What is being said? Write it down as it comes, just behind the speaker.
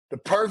The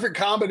perfect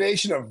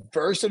combination of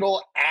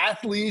versatile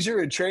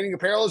athleisure and training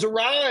apparel has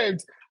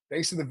arrived.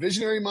 Thanks to the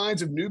visionary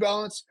minds of New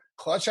Balance,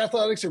 Clutch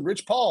Athletics, and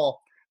Rich Paul,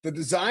 the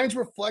designs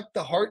reflect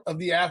the heart of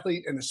the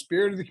athlete and the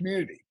spirit of the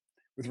community.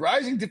 With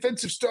rising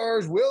defensive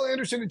stars Will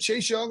Anderson and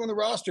Chase Young on the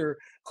roster,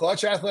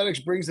 Clutch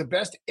Athletics brings the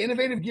best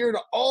innovative gear to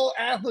all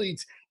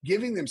athletes,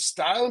 giving them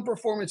style and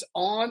performance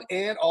on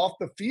and off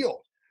the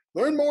field.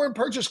 Learn more and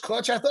purchase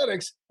Clutch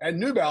Athletics at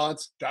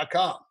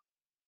newbalance.com.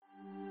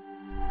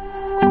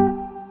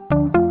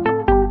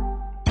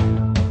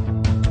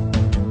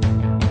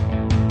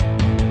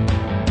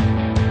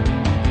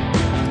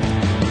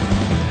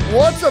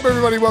 What's up,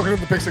 everybody? Welcome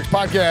to the Pick Six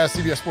Podcast,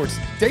 CBS Sports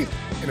Daily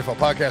NFL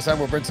Podcast. I'm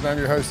Will Brinson. I'm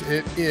your host.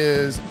 It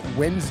is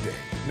Wednesday,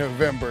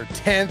 November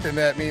 10th, and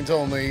that means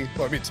only,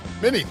 well, it means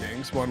many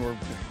things. One,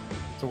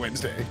 it's a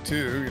Wednesday.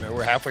 Two,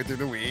 we're halfway through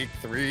the week.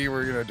 Three,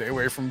 we're a day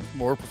away from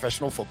more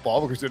professional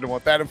football because we didn't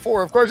want that. And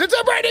four, of course, it's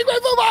a Brady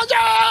Quinn football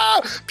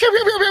show! Pew,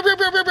 pew, pew, pew, pew,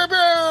 pew, pew, pew, pew.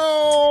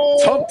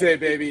 It's hump day,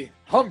 baby.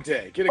 Hump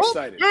day. Get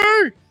excited.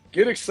 Hey!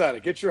 Get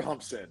excited. Get your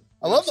humps in.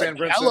 I love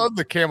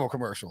the camel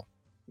commercial.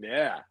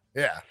 Yeah.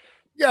 Yeah.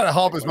 You got to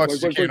hump as much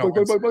as you can.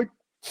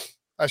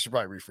 I should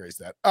probably rephrase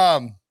that.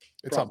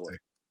 It's hump day.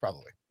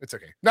 Probably. It's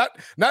okay. Not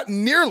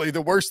nearly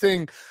the worst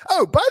thing.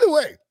 Oh, by the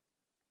way,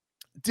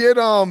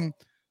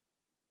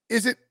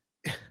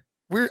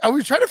 I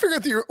was trying to figure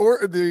out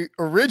the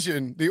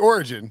origin.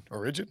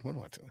 What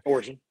do I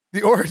tell you?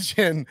 The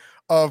origin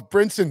of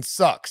Brinson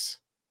Sucks.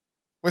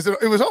 Was it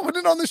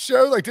on the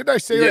show? Like, didn't I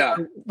say yeah.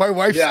 My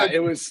wife said?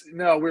 It was,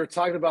 no, we were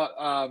talking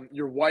about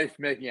your wife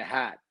making a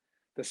hat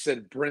that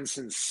said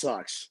Brinson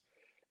Sucks.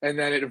 And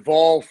then it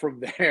evolved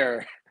from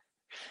there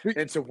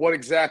into what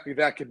exactly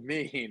that could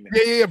mean.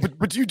 Yeah.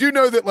 But you do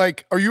know that,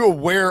 like, are you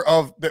aware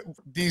of that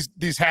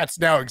these hats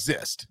now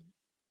exist?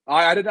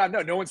 I did not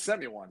know. No one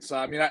sent me one. So,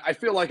 I mean, I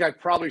feel like I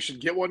probably should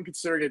get one,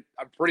 considering it.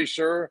 I'm pretty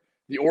sure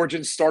the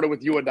origin started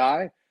with you and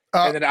I.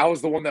 And then I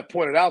was the one that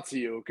pointed out to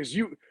you because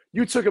you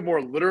took it more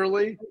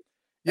literally.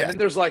 Yeah. And then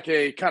there's like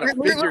a kind of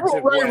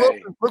figurative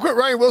way. Look what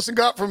Ryan Wilson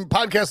got from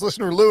podcast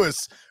listener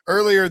Lewis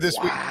earlier this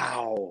week.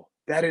 Wow.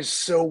 That is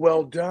so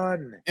well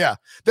done. Yeah.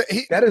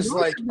 That is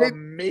like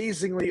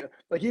amazingly,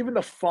 like even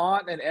the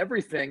font and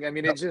everything. I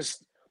mean, it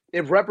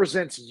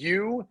represents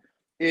you.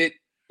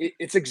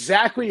 It's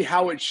exactly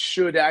how it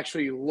should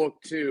actually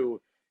look too,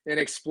 in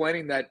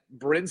explaining that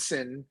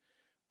Brinson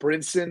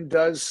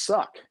does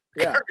suck.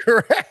 Yeah.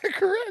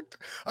 Correct.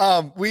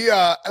 We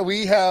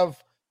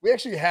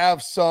actually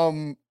have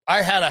some.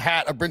 I had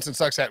a Brinson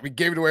Sucks hat. We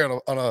gave it away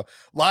on a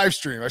live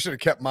stream. I should have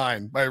kept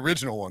mine, my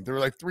original one. There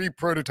were like 3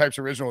 prototypes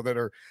original that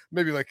are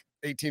maybe like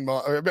 18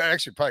 months, or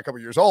actually probably a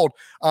couple years old.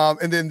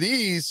 And then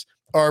these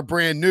are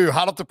brand new,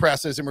 hot off the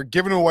presses, and we're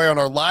giving away on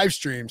our live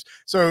streams.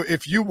 So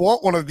if you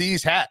want one of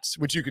these hats,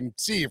 which you can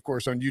see, of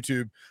course, on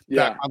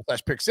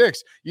YouTube.com/pick6,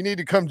 you need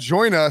to come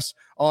join us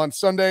on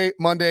Sunday,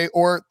 Monday,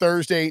 or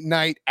Thursday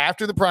night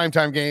after the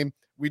primetime game.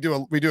 We do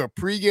a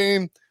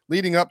pregame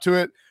leading up to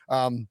it.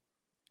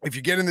 If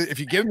you get in the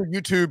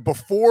YouTube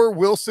before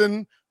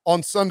Wilson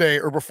on Sunday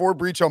or before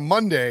Breach on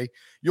Monday,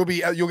 you'll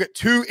get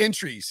 2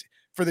 entries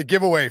for the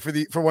giveaway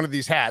for one of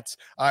these hats.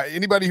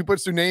 Anybody who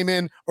puts their name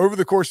in over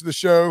the course of the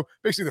show,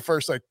 basically the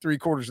first like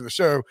 3/4 of the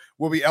show,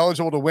 will be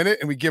eligible to win it,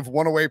 and we give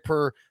one away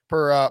per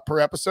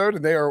episode,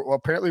 and they are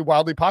apparently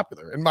wildly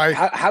popular. And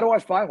how do I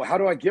find one? How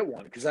do I get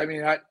one? Because I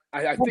mean, I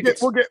think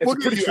it's a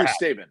pretty true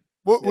statement.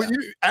 Well,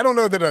 I don't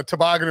know that a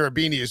toboggan or a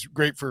beanie is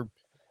great for,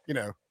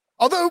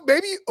 although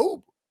maybe.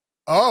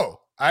 Oh,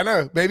 I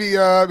know. Maybe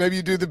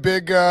you do the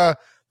big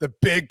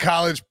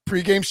college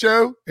pregame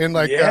show in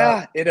like in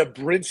a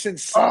Brinson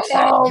Sucks.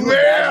 Oh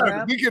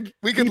man,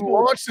 we could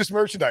launch this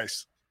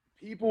merchandise.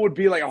 People would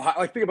be like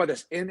think about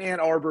this in Ann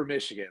Arbor,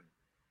 Michigan.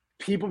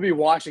 People be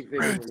watching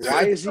things.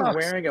 Why is he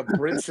wearing a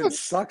Brinson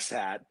Sucks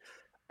hat?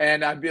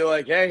 And I'd be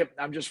like, hey,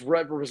 I'm just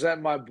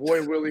representing my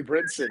boy Willie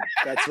Brinson.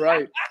 That's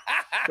right.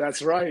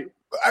 That's right.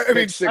 I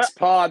mean, Six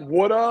Pod.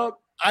 What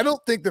up? I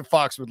don't think that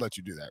Fox would let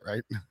you do that,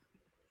 right?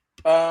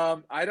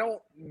 I don't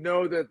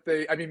know that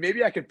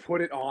maybe I could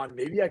put it on.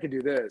 Maybe I could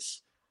do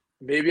this.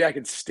 Maybe I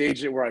could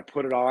stage it where I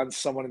put it on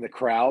someone in the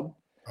crowd.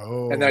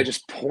 Oh. And then I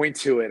just point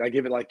to it. I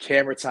give it like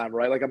camera time,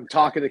 right? Like I'm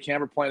talking to the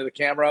camera, pointing to the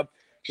camera,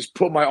 just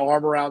put my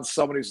arm around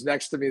someone who's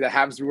next to me that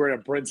happens to be wearing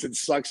a Brinson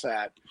Sucks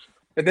hat.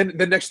 And then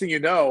the next thing you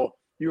know,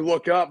 you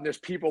look up and there's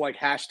people like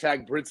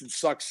hashtag Brinson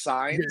Sucks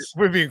signs. It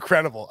would be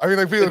incredible. I mean,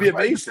 like, it'd be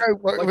amazing.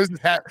 What was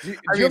that? You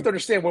have to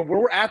understand, when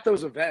we're at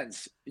those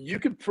events, you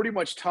could pretty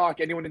much talk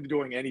anyone into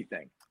doing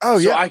anything. Oh,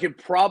 yeah. So I could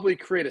probably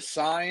create a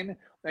sign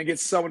and get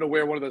someone to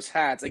wear one of those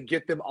hats and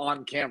get them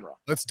on camera.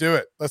 Let's do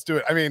it.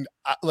 I mean,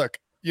 look,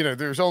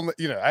 there's only,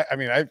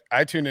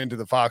 I tune into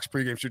the Fox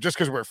pregame show just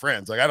because we're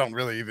friends. Like, I don't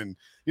really even,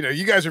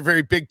 you guys are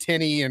very Big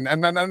Ten-y, and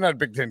I'm not a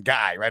Big Ten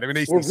guy, right? I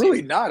mean, we're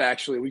really not,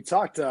 actually. We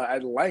talked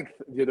at length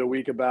the other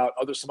week about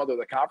some other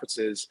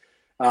conferences.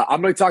 I'm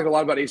going to talk a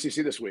lot about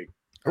ACC this week.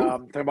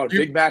 Talking about a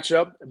big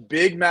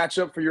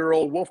matchup for your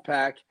old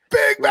Wolfpack.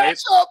 Big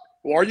matchup.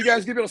 Well, are you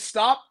guys going to be able to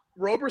stop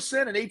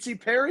Roberson and A.T.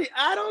 Perry?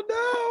 I don't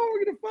know.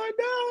 We're gonna find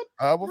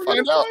out. We'll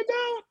find out.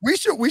 We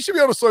should be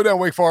able to slow down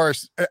Wake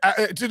Forest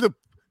to the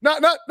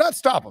not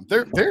stop them.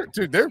 They're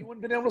dude. You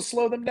wouldn't been able to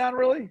slow them down,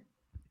 really?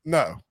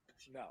 No.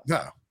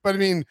 But I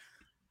mean,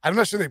 I'm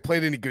not sure they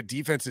played any good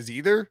defenses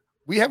either.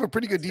 We have a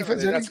pretty good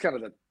defense. That's kind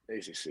of the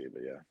ACC,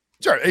 but yeah.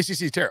 Sure,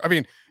 ACC is terrible. I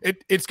mean,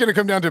 it's going to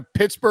come down to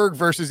Pittsburgh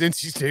versus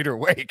NC State or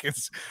Wake.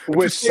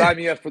 Which sign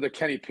me up for the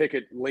Kenny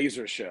Pickett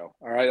laser show.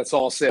 All right, that's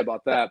all I'll say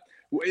about that.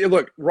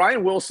 Look,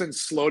 Ryan Wilson's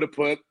slow to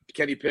put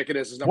Kenny Pickett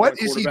as his number one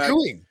quarterback. What is he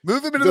doing?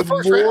 Move him into the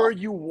first round. The more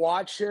you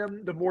watch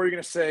him, the more you're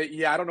going to say,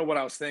 yeah, I don't know what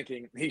I was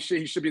thinking. He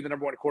should be the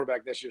number one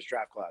quarterback this year's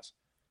draft class.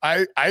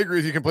 I agree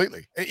with you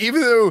completely.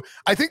 Even though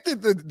I think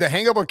that the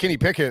hang up on Kenny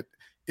Pickett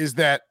is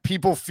that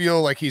people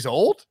feel like he's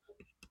old.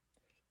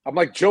 I'm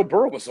like, Joe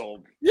Burrow was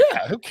old.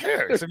 Yeah, who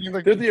cares? I mean,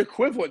 they're the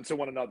equivalent to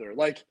one another.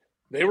 Like,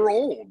 they were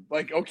old.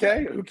 Like,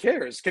 okay, who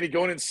cares? Can he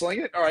go in and sling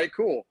it? All right,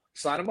 cool.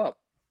 Sign him up.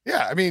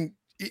 Yeah, I mean,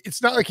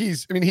 it's not like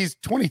he's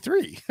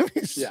 23.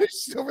 He's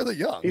still really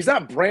young. He's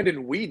not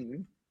Brandon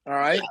Whedon, all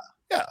right?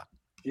 Yeah.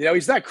 You know,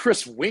 he's not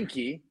Chris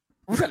Winkie.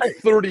 He's not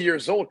 30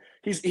 years old.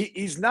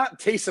 He's not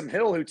Taysom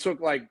Hill, who took,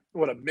 like,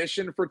 a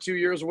mission for 2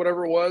 years or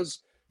whatever it was,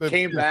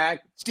 came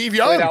back. Steve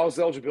Young. Played out his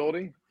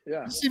eligibility.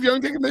 Yeah. Did Steve Young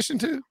take a mission,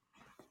 too?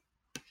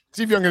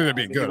 Steve Young ended up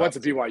being good. He went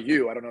to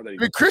BYU. I don't know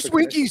that.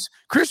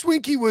 Chris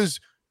Winkie was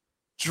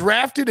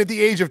drafted at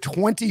the age of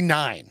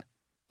 29.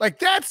 Like,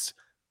 that's,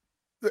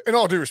 in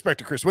all due respect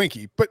to Chris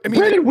Winkie, but I mean,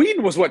 Brandon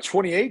Whedon was what,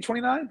 28,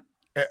 29?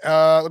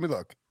 Let me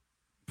look.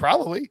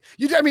 Probably.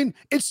 I mean,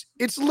 it's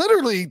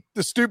literally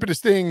the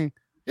stupidest thing.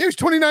 He was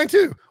 29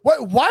 too. Why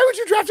would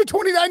you draft a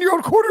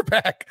 29-year-old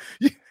quarterback?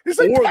 It's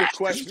like, or the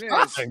question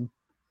is, in this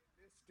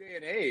day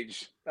and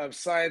age of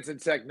science and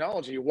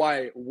technology,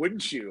 why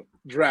wouldn't you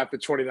draft a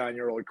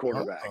 29-year-old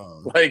quarterback?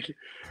 Like,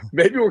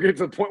 maybe we're getting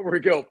to the point where we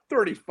go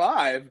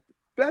 35.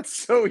 That's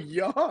so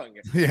young.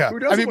 Yeah. Who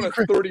doesn't want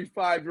a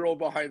 35-year-old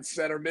behind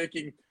center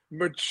making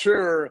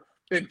mature,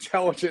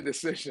 intelligent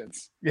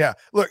decisions? Yeah.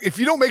 Look, if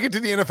you don't make it to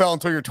the NFL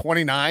until you're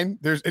 29,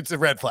 it's a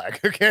red flag.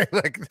 Okay.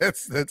 Like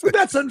but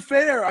that's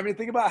unfair. I mean,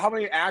 think about how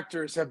many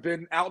actors have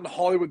been out in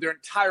Hollywood their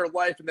entire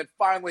life, and then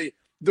finally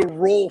the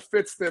role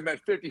fits them at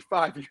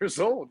 55 years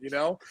old, you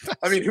know?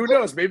 I mean, who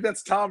knows? Maybe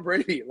that's Tom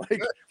Brady.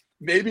 Like,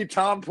 maybe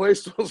Tom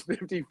plays till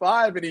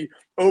 55 and he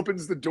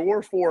opens the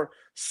door for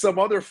some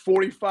other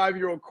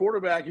 45-year-old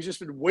quarterback. He's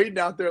just been waiting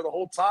out there the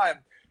whole time,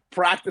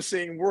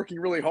 practicing, working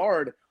really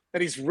hard,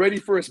 and he's ready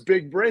for his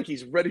big break.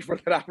 He's ready for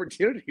that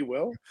opportunity,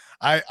 Will.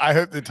 I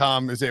hope that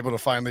Tom is able to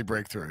finally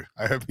break through.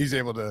 I hope he's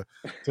able to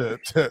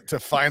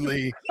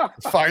finally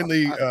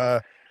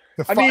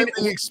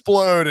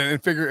explode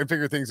and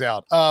figure things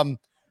out.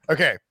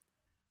 Okay.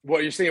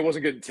 What, you're saying it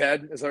wasn't good in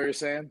Ted? Is that what you're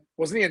saying?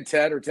 Wasn't he in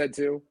Ted or Ted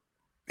 2?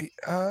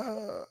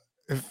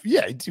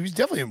 Yeah, he was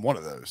definitely in one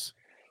of those.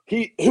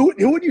 Who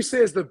would you say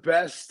is the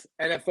best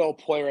NFL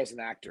player as an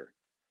actor?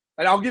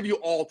 And I'll give you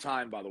all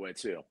time, by the way,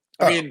 too.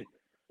 I mean,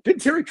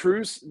 did Terry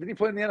Crews, did he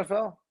play in the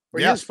NFL? Or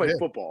he just played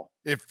football?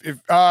 If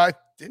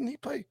didn't he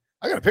play?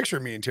 I got a picture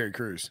of me and Terry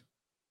Crews.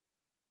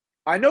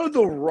 I know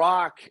The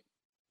Rock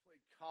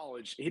played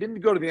college. He didn't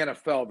go to the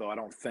NFL, though, I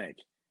don't think.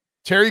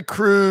 Terry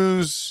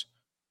Crews,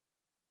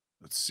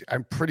 let's see.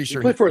 I'm pretty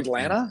sure he played for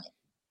Atlanta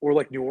or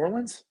like New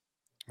Orleans.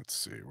 Let's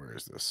see. Where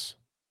is this?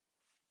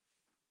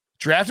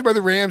 Drafted by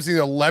the Rams in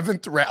the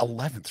 11th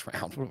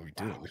round. What are we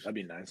doing? Wow, that'd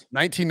be nice.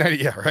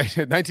 1990. Yeah, right.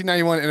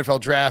 1991 NFL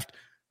draft.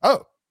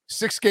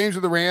 6 games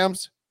with the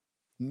Rams.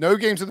 No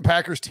games with the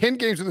Packers. 10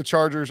 games with the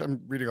Chargers.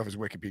 I'm reading off his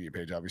Wikipedia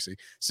page, obviously.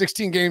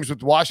 16 games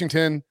with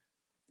Washington.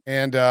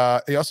 And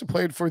he also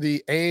played for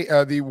the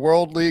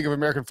World League of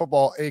American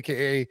Football,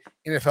 a.k.a.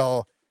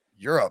 NFL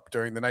Europe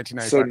during the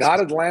 1990s. So not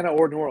Atlanta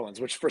or New Orleans,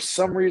 which for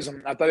some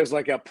reason I thought it was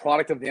like a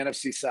product of the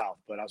NFC South,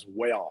 but I was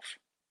way off.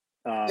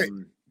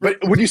 But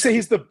would you say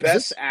he's the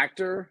best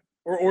actor,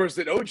 or is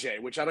it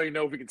OJ? Which I don't even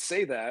know if we could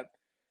say that,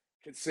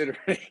 considering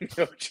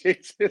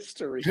OJ's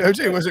history.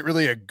 OJ wasn't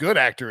really a good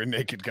actor in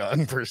Naked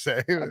Gun per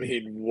se. I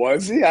mean,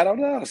 was he? I don't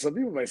know. Some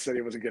people might say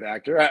he was a good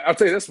actor. I'll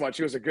tell you this much: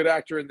 he was a good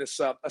actor in this.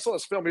 I saw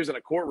this film. He was in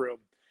a courtroom,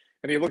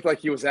 and he looked like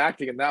he was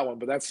acting in that one,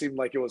 but that seemed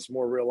like it was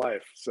more real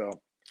life. So.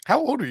 How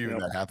old are you when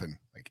that happened?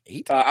 Like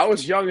 8? I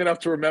was young enough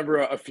to remember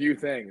a few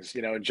things.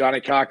 You know,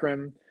 Johnny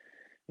Cochran.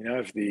 You know,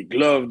 if the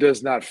glove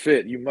does not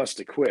fit, you must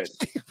acquit.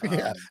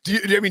 Yeah. Do you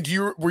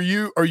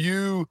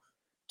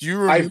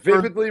remember? I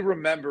vividly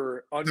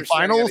remember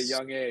understanding at a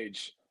young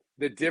age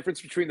the difference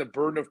between the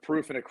burden of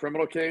proof in a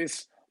criminal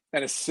case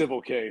and a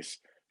civil case.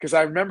 Because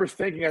I remember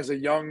thinking as a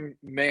young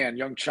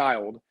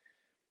child,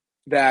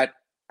 that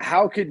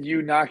how could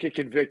you not get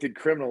convicted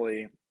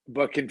criminally,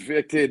 but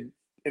convicted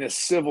in a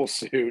civil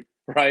suit,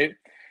 right?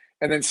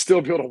 And then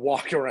still be able to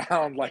walk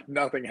around like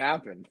nothing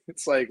happened.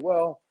 It's like,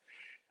 well,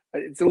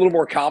 it's a little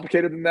more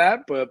complicated than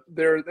that, but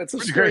that's a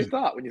scary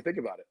thought when you think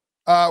about it.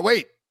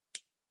 Wait,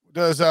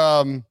 does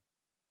I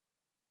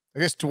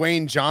guess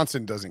Dwayne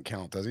Johnson doesn't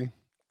count, does he?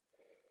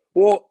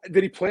 Well,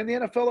 did he play in the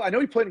NFL? I know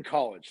he played in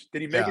college.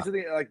 Did he make it to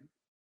the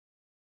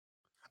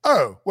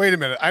Oh, wait a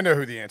minute. I know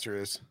who the answer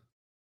is.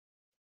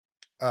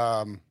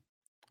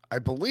 I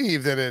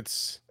believe that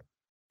it's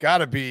got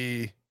to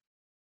be.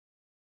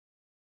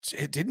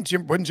 Wasn't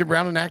Jim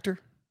Brown an actor?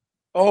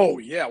 Oh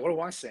yeah, what am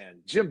I saying?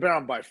 Jim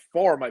Brown by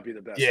far might be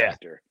the best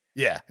actor.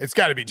 Yeah, it's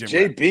got to be Jim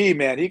JB, Brown.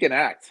 Man, he can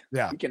act.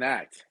 Yeah, he can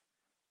act.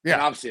 Yeah,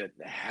 and obviously a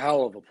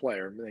hell of a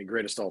player, the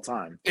greatest all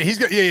time. He's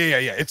got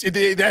yeah.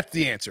 That's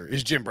the answer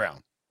is Jim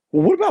Brown.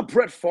 Well, what about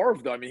Brett Favre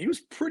though? I mean, he was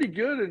pretty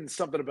good in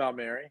Something About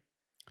Mary.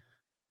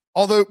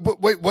 Although,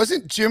 but wait,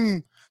 wasn't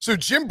Jim? So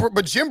Jim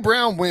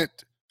Brown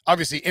went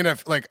obviously in a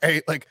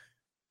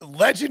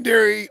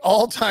legendary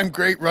all-time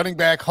great running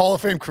back Hall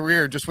of Fame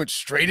career, just went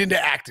straight into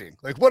acting.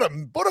 Like what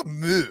a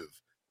move.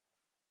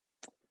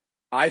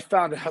 I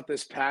found out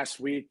this past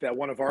week that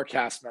one of our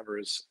cast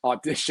members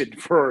auditioned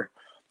for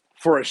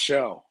a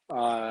show.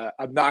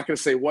 I'm not going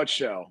to say what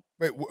show.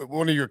 Wait,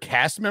 one of your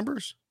cast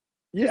members?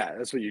 Yeah,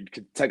 that's what you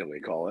could technically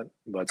call it.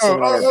 But some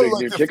of our big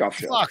new kickoff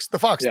show. The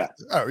Fox. Yeah.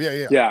 Oh,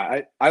 yeah.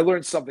 Yeah, I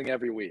learned something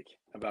every week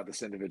about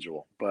this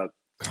individual, but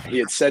he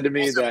had said to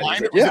me was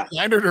it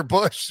Leonard or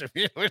Bush?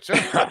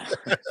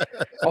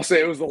 I'll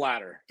say it was the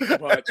latter,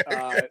 but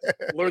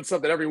learned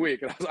something every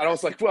week. And I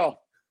was like,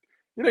 well,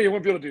 you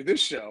wouldn't be able to do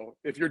this show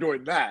if you're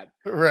doing that.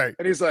 Right.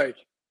 And he's like,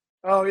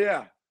 oh,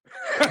 yeah.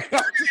 I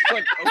was just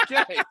like,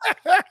 okay.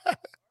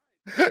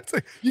 It's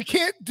like you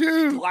can't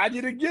do. Glad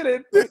you didn't get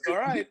it. All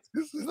right.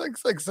 It's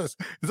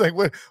like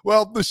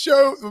well, the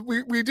show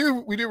we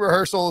do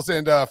rehearsals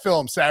and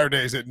film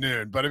Saturdays at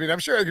noon, but I mean I'm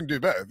sure I can do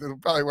both. It'll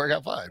probably work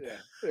out fine.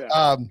 Yeah.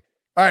 All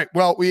right.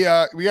 Well, we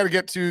got to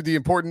get to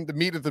the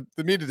meat of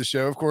the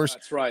show, of course.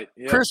 That's right.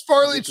 Yep. Chris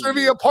Farley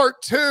trivia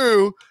part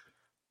 2.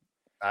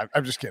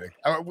 I'm just kidding.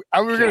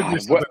 We're going to do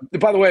something.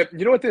 By the way,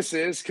 you know what this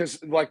is? Because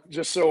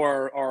just so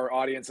our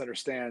audience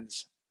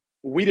understands.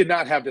 We did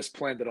not have this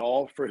planned at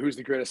all for who's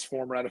the greatest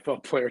former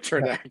NFL player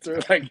turned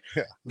actor.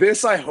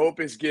 This, I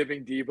hope, is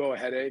giving Debo a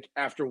headache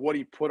after what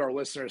he put our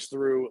listeners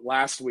through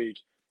last week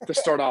to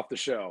start off the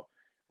show.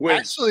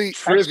 With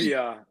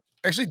trivia.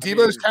 Actually,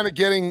 Debo's kind of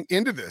getting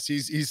into this.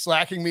 He's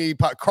slacking me.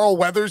 Carl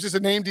Weathers is a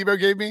name Debo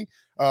gave me.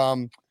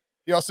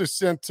 He also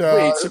sent.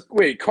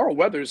 Wait, Carl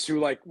Weathers,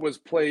 who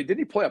didn't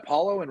he play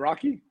Apollo in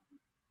Rocky?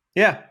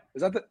 Yeah,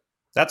 is that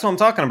That's what I'm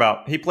talking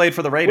about. He played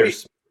for the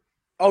Raiders.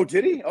 Oh,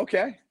 did he?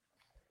 Okay.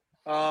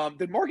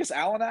 Did Marcus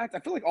Allen act? I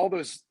feel like all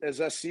those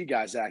as SC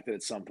guys acted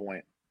at some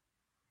point.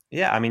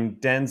 Yeah, I mean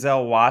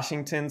Denzel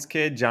Washington's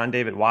kid, John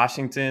David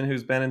Washington,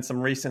 who's been in some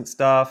recent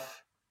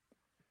stuff.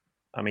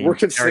 I mean, we're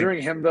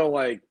considering him though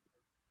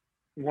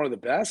one of the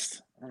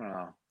best. I don't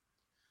know.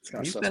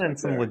 He's been in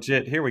some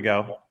legit. Here we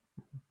go.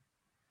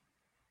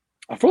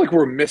 I feel like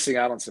we're missing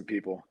out on some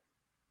people.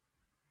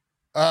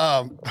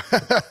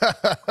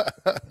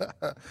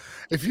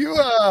 If you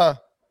it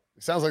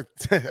sounds like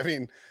I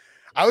mean.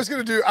 I was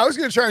gonna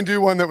try and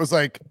do one that was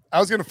I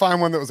was gonna find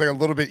one that was a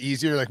little bit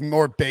easier,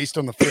 more based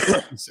on the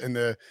fitness and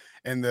the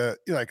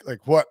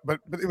what,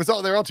 but it was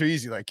they're all too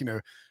easy.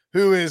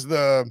 Who is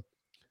the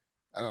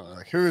I don't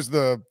know, who is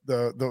the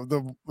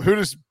who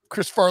does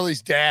Chris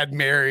Farley's dad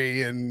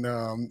marry in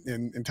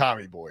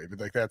Tommy Boy?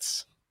 But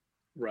that's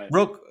right.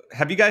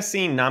 Have you guys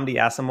seen Nnamdi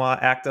Asomugha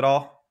act at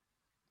all?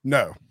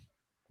 No.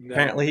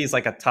 Apparently he's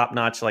a top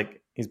notch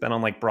he's been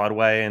on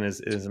Broadway and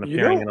is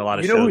appearing in a lot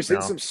of shows. Who's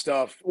in some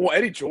stuff? Well,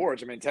 Eddie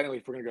George. I mean, technically,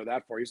 if we're gonna go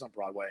that far, he's on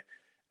Broadway.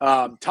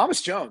 Thomas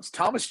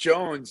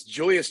Jones,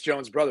 Julius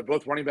Jones' brother,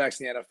 both running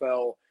backs in the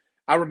NFL.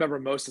 I remember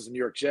most as a New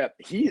York Jet.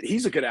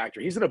 He's a good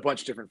actor. He's in a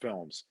bunch of different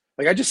films.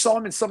 I just saw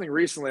him in something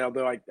recently,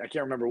 although I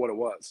can't remember what it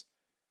was.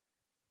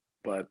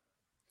 But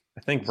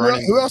I think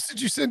who else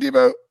did you send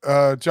about?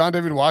 John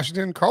David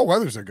Washington. Carl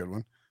Weathers is a good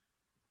one.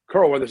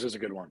 Carl Weathers is a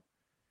good one.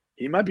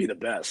 He might be the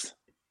best.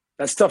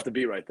 That's tough to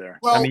beat right there.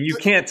 Well, I mean, you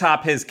can't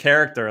top his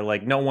character.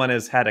 No one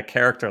has had a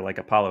character like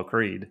Apollo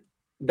Creed.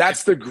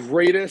 That's the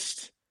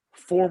greatest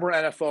former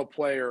NFL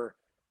player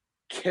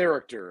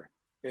character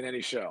in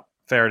any show.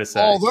 Fair to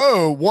say.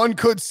 Although one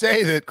could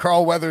say that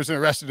Carl Weathers in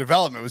Arrested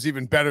Development was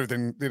even better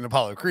than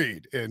Apollo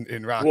Creed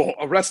in Rocky. Well,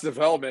 Arrested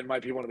Development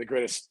might be one of the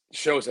greatest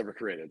shows ever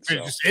created. So.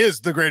 It just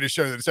is the greatest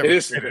show that's ever created. It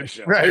is the greatest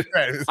show. Right.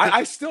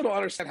 I still don't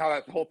understand how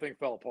that whole thing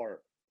fell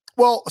apart.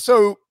 Well,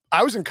 so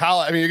I was in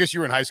college. I mean, I guess you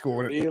were in high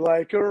school. Be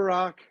like a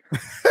rock.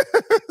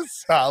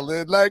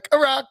 Solid like a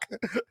rock.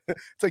 It's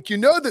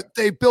that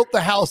they built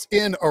the house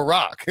in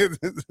Iraq.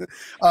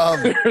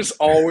 There's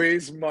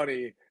always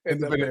money in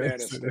the banana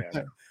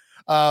stand.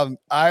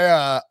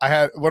 I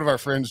had one of our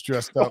friends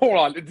dressed up. Hold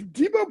on.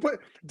 Debo,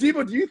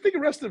 do you think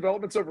Arrested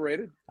Development's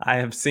overrated? I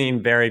have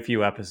seen very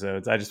few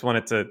episodes. I just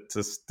wanted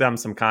to stem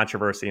some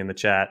controversy in the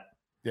chat.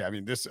 Yeah, I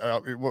mean, No,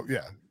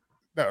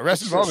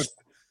 Arrested Development.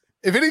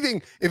 If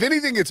anything,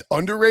 it's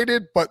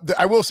underrated. But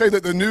I will say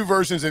that the new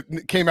versions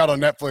that came out on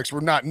Netflix were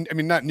not. I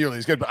mean, not nearly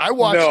as good. But I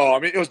watched. No, I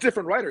mean it was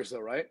different writers, though,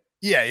 right?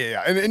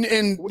 Yeah, and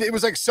it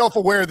was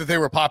self-aware that they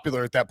were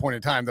popular at that point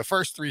in time. The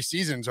first 3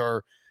 seasons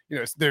are,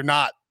 they're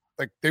not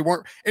they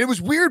weren't. And it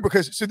was weird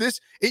because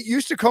it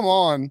used to come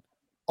on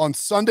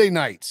Sunday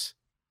nights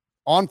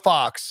on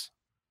Fox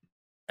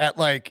at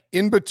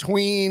in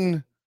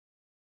between.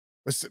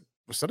 Was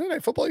Sunday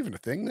Night Football even a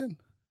thing then?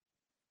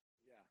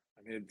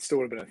 It still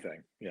would have been a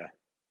thing. Yeah.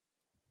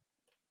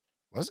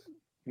 Was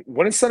it?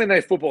 When has Sunday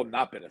Night Football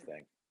not been a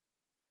thing?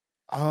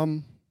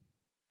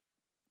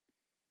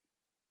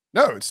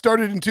 No, it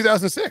started in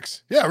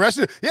 2006. Yeah,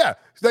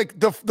 like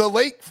the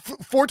late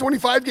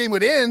 425 game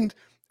would end,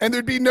 and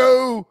there'd be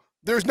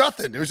there's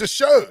nothing. There's just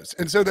shows,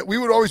 and so that we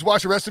would always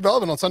watch Arrested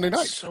Development on Sunday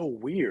night. So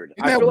weird.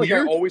 I feel like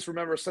I always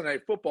remember Sunday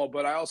Night Football,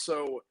 but I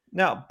also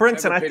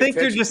Brinson, I think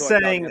you're just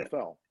saying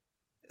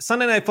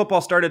Sunday Night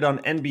Football started on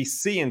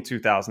NBC in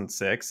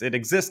 2006. It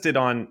existed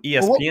on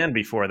ESPN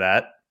before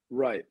that.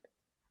 Right.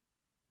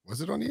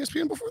 Was it on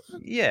ESPN before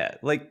that? Yeah,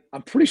 like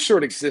I'm pretty sure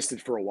it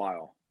existed for a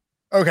while.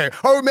 Okay.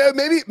 Oh,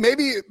 maybe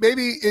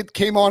it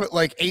came on at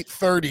like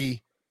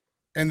 8:30,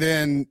 and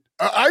then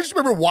I just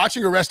remember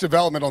watching Arrested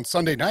Development on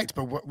Sunday nights,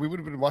 but we would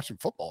have been watching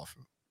football.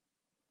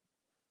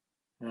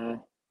 Oh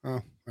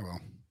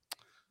well.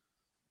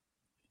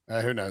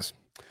 Who knows?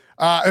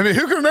 I mean,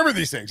 who can remember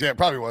these things? Yeah, it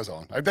probably was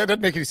on. That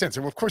doesn't make any sense.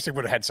 Of course, they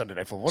would have had Sunday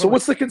Night Football. So,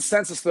 what's the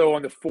consensus though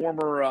on the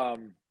former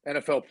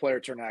NFL player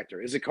turned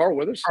actor? Is it Carl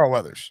Weathers? Carl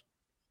Weathers.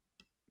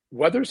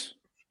 Weathers?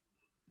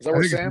 Is that what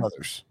we're saying?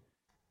 Weathers.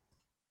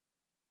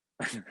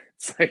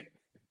 It's like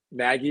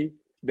Nagy.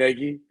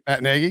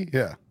 At Nagy,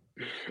 yeah.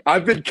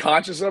 I've been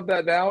conscious of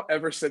that now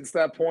ever since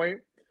that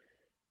point,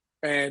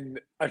 and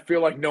I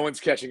feel like no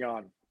one's catching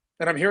on.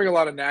 And I'm hearing a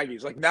lot of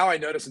Nagys. Like now I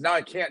notice it. Now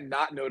I can't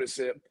not notice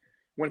it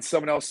when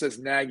someone else says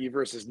Nagy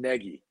versus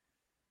Nagy.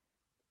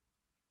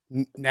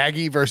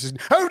 Nagy versus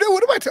oh no,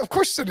 what am I? Of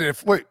course, Sunday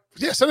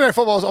Night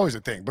Football is always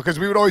a thing because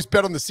we would always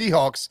bet on the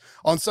Seahawks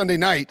on Sunday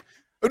night.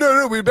 Oh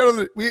no, we bet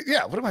on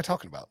what am I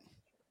talking about?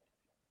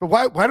 But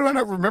why do I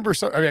not remember?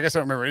 I guess I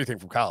don't remember anything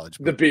from college.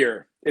 The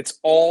beer. It's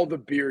all the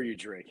beer you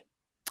drink.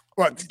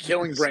 Well, it's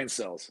killing brain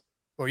cells.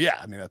 Well, yeah.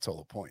 I mean, that's the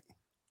whole point.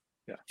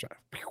 Yeah.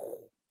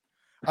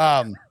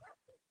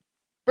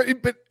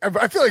 But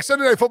I feel like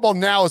Sunday Night Football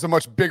now is a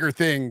much bigger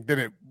thing than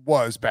it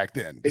was back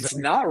then. It's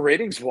not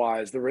ratings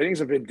wise. The ratings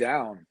have been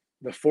down.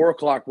 The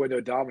 4:00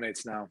 window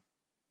dominates now.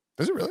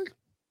 Does it really?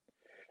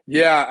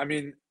 Yeah, I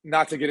mean,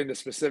 not to get into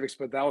specifics,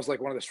 but that was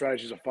like one of the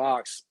strategies of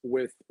Fox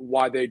with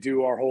why they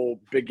do our whole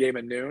big game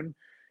at noon.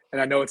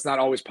 And I know it's not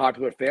always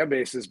popular fan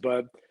bases,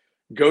 but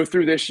go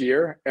through this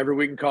year, every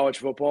week in college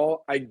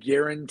football, I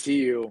guarantee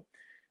you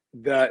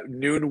the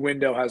noon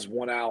window has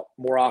won out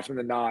more often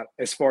than not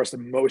as far as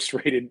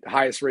the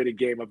highest rated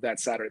game of that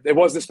Saturday. It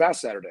was this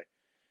past Saturday.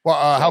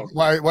 Well,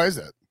 why is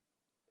that?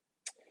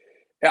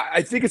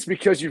 I think it's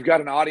because you've got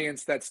an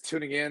audience that's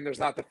tuning in. There's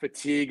not the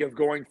fatigue of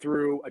going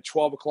through a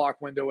 12:00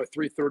 window, a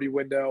 3:30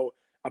 window,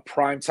 a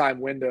primetime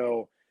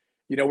window.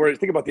 You know, where you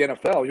think about the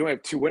NFL, you only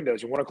have two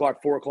windows. You're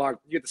 1:00, 4:00.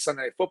 You get the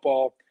Sunday Night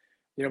Football.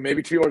 You know,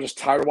 maybe people are just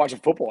tired of watching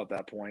football at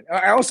that point.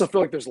 I also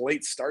feel like there's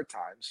late start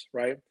times,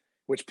 right?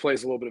 Which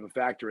plays a little bit of a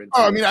factor into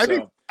it. I mean, I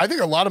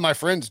think a lot of my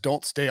friends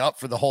don't stay up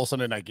for the whole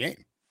Sunday night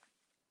game.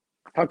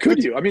 How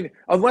could you? I mean,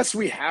 unless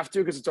we have to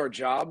because it's our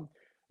job,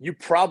 you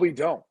probably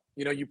don't.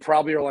 You know, you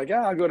probably are like,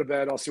 I'll go to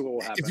bed. I'll see what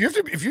will happen. If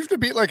you have to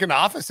be like an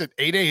office at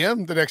 8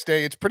 a.m. the next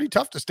day, it's pretty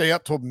tough to stay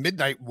up till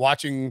midnight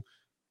watching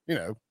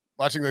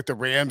like the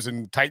Rams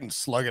and Titans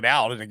slug it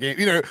out in a game.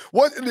 You know,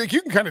 like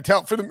you can kind of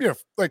tell for them,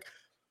 like,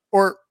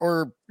 or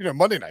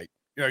Monday night.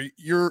 You know,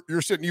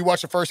 you're sitting, you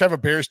watch the first half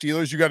of Bears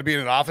Steelers, you got to be in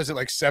an office at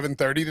like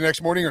 7:30 the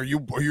next morning, or you're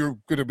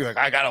going to be like,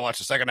 I got to watch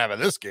the second half of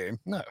this game.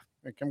 No,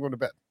 I'm going to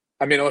bed.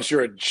 I mean, unless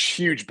you're a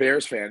huge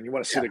Bears fan, you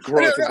want to see the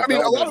growth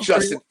of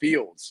Justin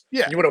Fields.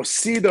 Yeah. You want to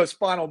see those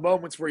final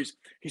moments where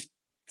he's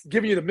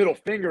giving you the middle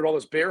finger to all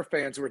those Bear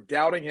fans who are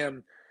doubting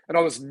him and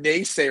all those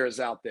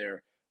naysayers out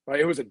there. Right?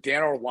 It was a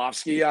Dan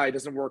Orlovsky. He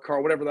doesn't work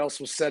hard. Whatever else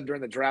was said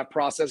during the draft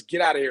process. Get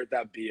out of here with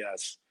that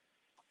BS.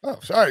 Oh,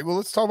 sorry. Well,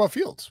 let's talk about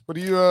Fields. What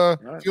do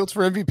you Fields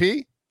for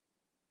MVP?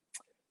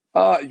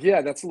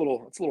 Yeah, that's a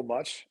little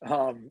much. I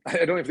don't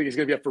even think he's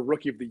going to be up for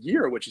Rookie of the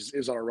Year, which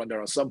is on a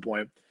rundown at some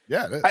point.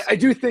 Yeah, it is. I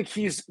do think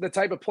he's the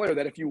type of player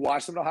that if you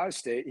watch him at Ohio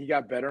State, he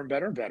got better and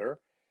better and better.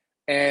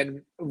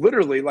 And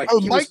literally, like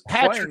Mike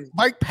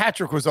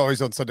Patrick was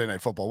always on Sunday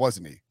Night Football,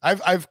 wasn't he?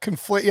 I've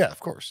conflated. Yeah,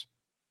 of course.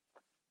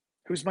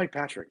 Who's Mike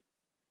Patrick?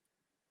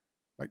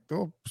 Like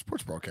the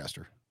sports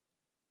broadcaster.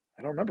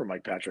 I don't remember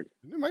Mike Patrick.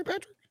 Isn't it Mike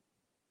Patrick?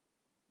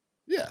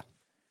 Yeah,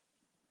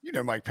 you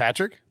know Mike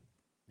Patrick.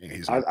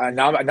 I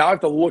now I have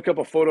to look up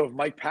a photo of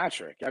Mike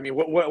Patrick. I mean,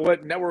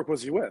 what network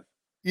was he with?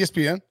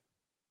 ESPN.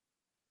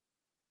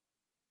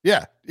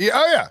 Yeah.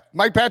 Oh, yeah.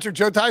 Mike Patrick,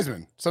 Joe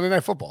Theismann, Sunday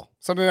Night Football,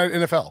 Sunday Night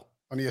NFL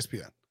on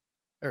ESPN.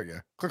 There we go.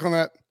 Click on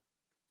that.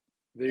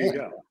 There you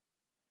go.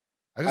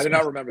 I do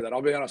not remember that.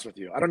 I'll be honest with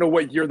you. I don't know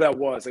what year that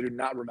was. I do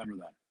not remember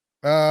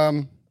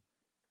that.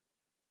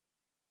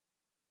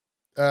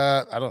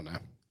 I don't know.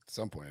 At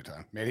some point in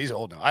time. Man, he's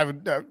old now. I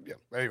would.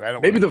 Anyway, I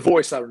don't. Maybe the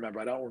voice I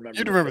remember. I don't remember.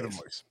 You remember the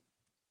voice.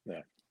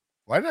 Yeah.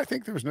 Why did I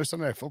think there was no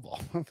Sunday Night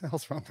Football? What the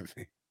hell's wrong with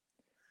me?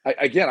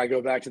 I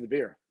go back to the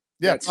beer.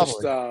 Yeah, it's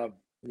just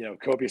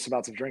copious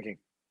amounts of drinking.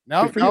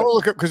 Now we'll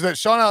look up because that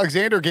Sean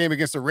Alexander game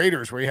against the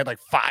Raiders where he had like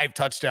 5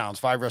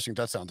 rushing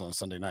touchdowns on a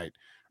Sunday night.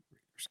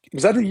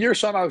 Was that the year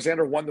Sean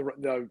Alexander won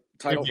the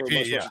title MVP, for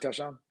most rushing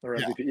touchdown or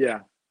MVP? Yeah.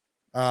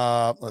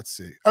 Let's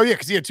see. Oh yeah,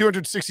 because he had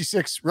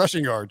 266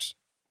 rushing yards.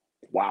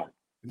 Wow.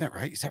 Isn't that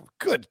right? He's having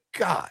good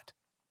God.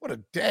 What a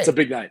day. It's a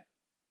big night.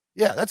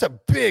 Yeah, that's a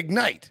big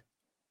night.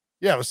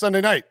 Yeah, it was Sunday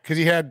night because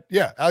he had,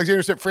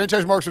 Alexander set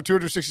franchise marks for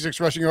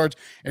 266 rushing yards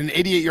and an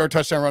 88-yard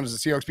touchdown run as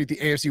the Seahawks beat the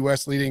AFC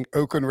West leading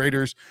Oakland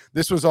Raiders.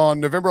 This was on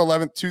November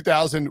 11th,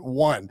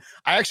 2001.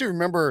 I actually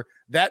remember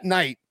that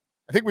night.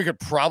 I think we could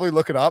probably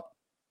look it up.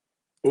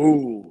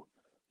 Ooh.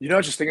 You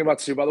know, just thinking about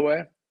too, by the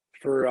way,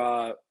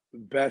 for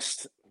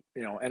best,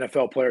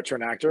 NFL player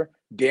turned actor,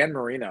 Dan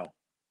Marino.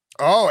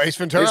 Oh, Ace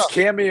Ventura. His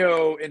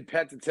cameo in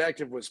Pet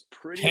Detective was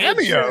pretty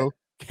Cameo?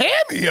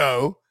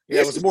 Cameo?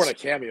 Yeah, it was more than a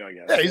cameo, I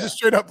guess. Yeah, he's just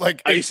straight up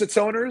like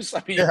isotoners.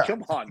 I mean,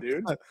 come on,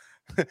 dude.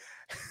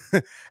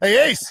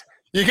 Hey, Ace,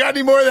 you got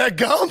any more of that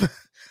gum?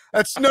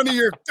 That's none of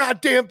your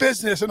goddamn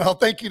business, and I'll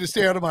thank you to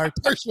stay out of my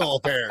personal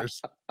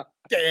affairs,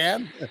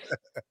 Dan.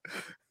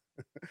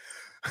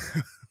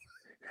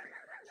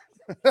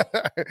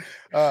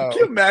 Can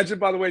you imagine,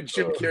 by the way,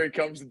 Jim Carrey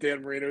comes to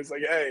Dan Marino. He's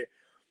like, hey,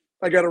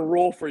 I got a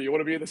role for you.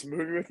 Want to be in this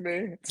movie with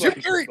me? Jim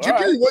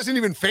Carrey wasn't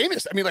even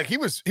famous. I mean, like he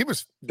was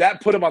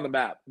that put him on the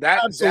map.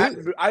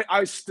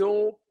 I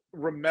still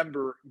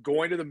remember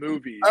going to the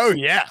movie. Oh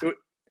yeah.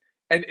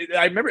 And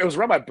I remember it was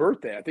around my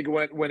birthday. I think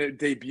when it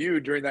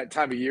debuted during that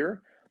time of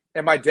year.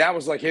 And my dad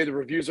was like, hey, the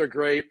reviews are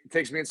great. It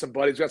takes me and some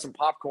buddies. We got some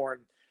popcorn.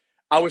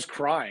 I was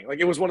crying. Like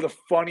it was one of the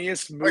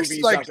funniest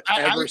movies I've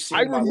ever seen.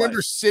 I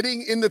remember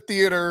sitting in the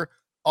theater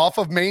off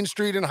of Main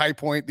Street in High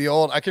Point, the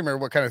old, I can't remember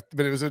what kind of,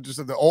 but it was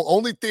just the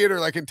only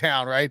theater like in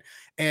town, right?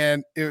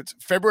 And it's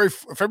February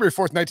 4th,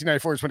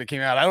 1994 is when it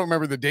came out. I don't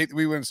remember the date that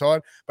we went and saw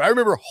it, but I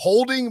remember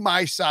holding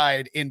my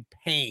side in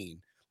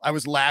pain. I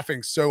was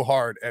laughing so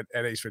hard at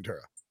Ace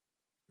Ventura.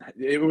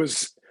 It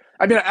was,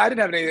 I mean, I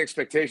didn't have any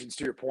expectations,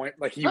 to your point.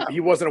 Like he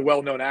wasn't a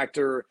well-known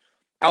actor.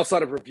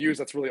 Outside of reviews,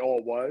 that's really all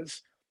it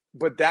was.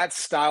 But that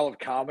style of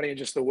comedy and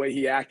just the way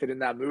he acted in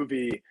that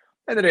movie,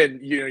 and then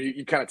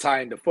you kind of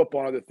tie into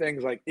football and other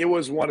things. Like it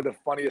was one of the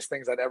funniest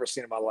things I'd ever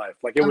seen in my life.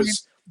 Like it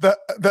was the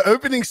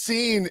opening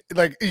scene.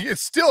 Like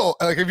it's still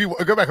like if you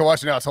go back and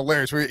watch it now, it's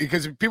hilarious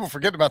because people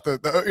forget about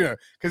the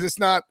because it's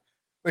not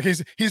like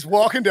he's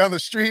walking down the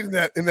street in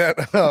the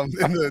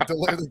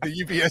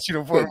UPS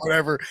uniform or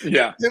whatever.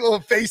 Yeah, the little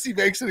face he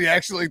makes and he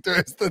actually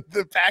throws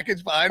the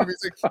package behind him.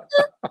 He's like,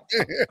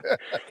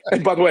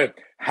 and by the way,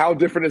 how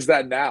different is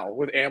that now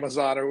with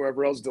Amazon or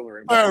whoever else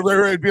delivering?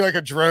 Right. It'd be like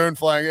a drone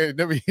flying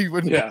in. He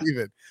wouldn't believe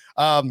it.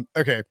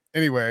 Okay.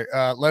 Anyway,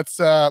 let's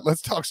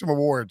talk some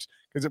awards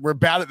because we're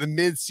about at the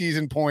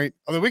mid-season point.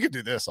 Although we could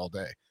do this all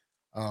day.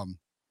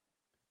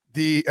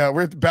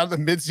 We're about at the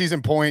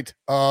mid-season point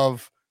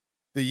of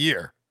the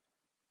year.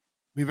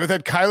 We both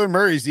had Kyler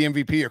Murray as the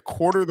MVP a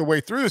quarter of the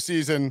way through the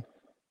season.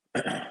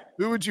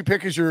 Who would you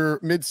pick as your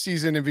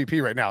mid-season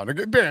MVP right now?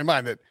 And bear in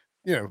mind that,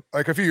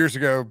 like a few years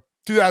ago,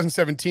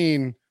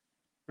 2017,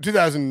 I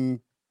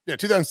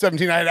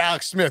had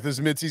Alex Smith as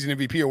a midseason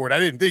MVP award. I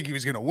didn't think he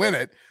was going to win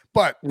it,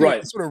 but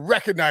sort of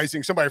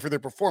recognizing somebody for their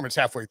performance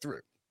halfway through.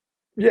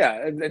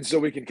 Yeah, and so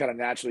we can kind of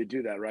naturally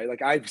do that, right?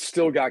 Like I've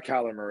still got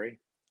Kyler Murray.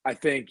 I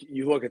think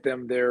you look at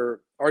them; they're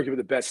arguably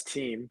the best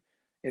team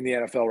in the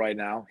NFL right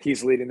now.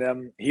 He's leading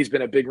them. He's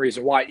been a big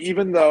reason why,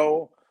 even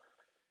though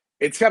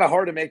it's kind of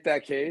hard to make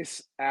that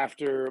case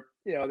after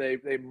they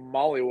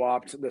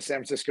mollywopped the San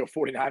Francisco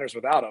 49ers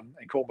without him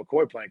and Colt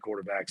McCoy playing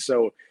quarterback.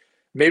 So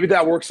maybe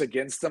that works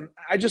against him.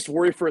 I just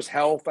worry for his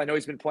health. I know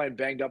he's been playing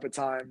banged up at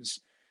times.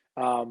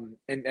 And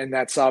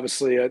that's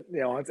obviously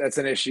that's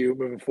an issue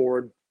moving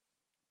forward.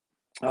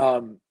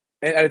 And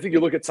I think you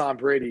look at Tom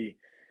Brady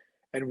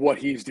and what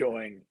he's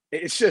doing.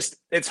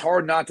 It's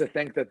hard not to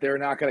think that they're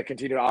not going to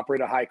continue to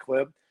operate a high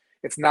clip.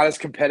 It's not as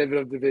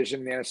competitive a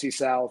division in the NFC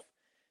South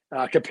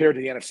compared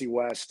to the NFC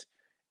West.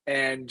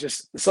 And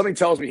just something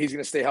tells me he's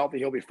going to stay healthy.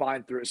 He'll be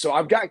fine through it. So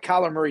I've got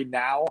Kyler Murray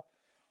now.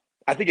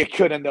 I think it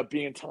could end up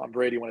being Tom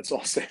Brady when it's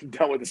all said and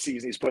done with the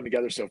season he's putting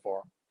together so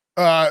far.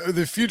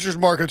 The futures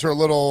markets are a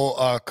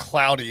little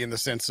cloudy in the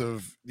sense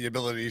of the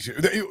ability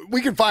to.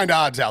 We can find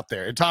odds out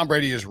there, and Tom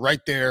Brady is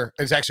right there.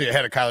 It's actually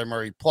ahead of Kyler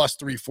Murray, plus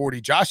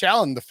 340. Josh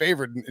Allen, the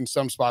favorite in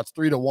some spots,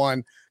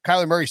 3-1.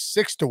 Kyler Murray,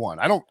 6-1.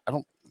 I don't.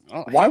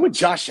 Why would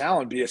Josh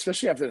Allen be,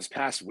 especially after this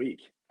past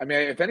week? I mean,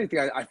 if anything,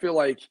 I feel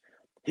like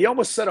he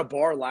almost set a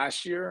bar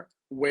last year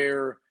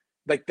where,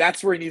 like,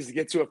 that's where he needs to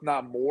get to, if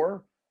not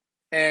more.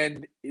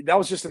 And that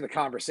was just in the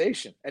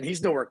conversation. And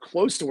he's nowhere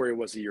close to where he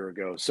was a year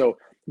ago. So,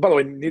 by the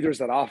way, neither is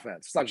that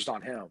offense. It's not just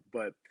on him,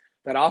 but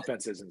that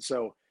offense isn't.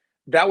 So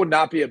that would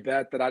not be a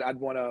bet that I'd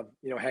want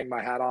to, hang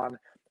my hat on.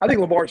 I think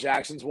Lamar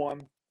Jackson's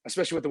one,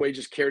 especially with the way he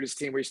just carried his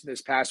team recently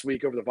this past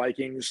week over the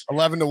Vikings.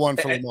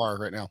 11-1 for Lamar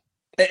right now.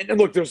 And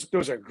look,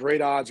 those are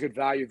great odds, good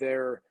value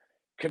there,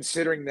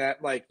 considering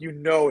that, like,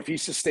 if he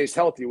just stays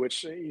healthy, which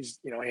he's,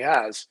 he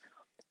has,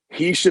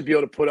 he should be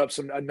able to put up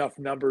enough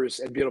numbers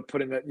and be able to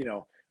put in that,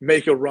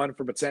 make a run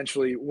for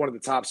potentially one of the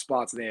top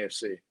spots in the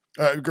AFC.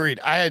 Agreed.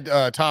 I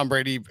had Tom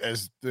Brady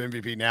as the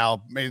MVP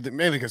now,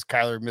 mainly because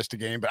Kyler missed a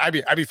game. But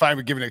I'd be fine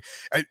with giving it.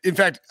 In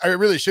fact, I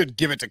really should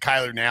give it to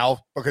Kyler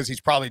now because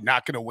he's probably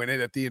not going to win it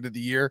at the end of the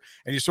year,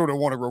 and you sort of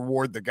want to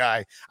reward the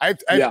guy. I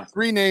have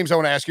 3 names I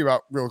want to ask you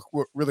about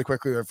really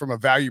quickly from a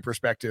value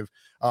perspective.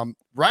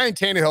 Ryan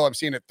Tannehill, I'm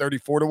seeing at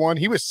 34-1.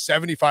 He was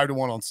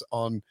 75-1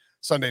 on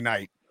Sunday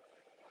night.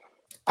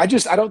 I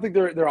don't think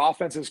their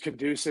offense is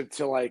conducive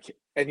to like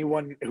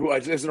anyone who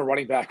isn't a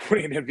running back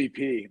winning an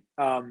MVP.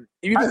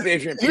 Even with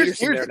Adrian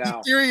Peterson there now.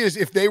 The theory is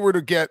if they were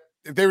to get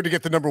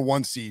the number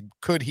 1 seed,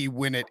 could he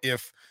win it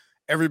if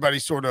everybody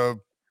sort of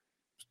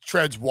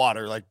treads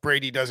water? Like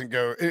Brady doesn't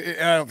go.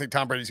 And I don't think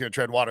Tom Brady's going to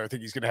tread water. I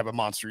think he's going to have a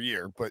monster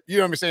year. But you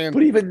know what I'm saying?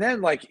 But even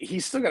then, like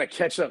he's still got to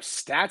catch up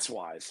stats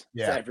wise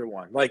to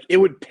everyone. Like it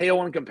would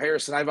pale in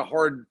comparison. I have a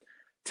hard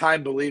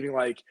time believing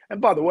like.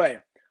 And by the way,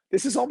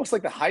 this is almost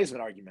like the Heisman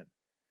argument.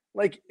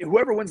 Like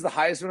whoever wins the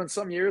Heisman in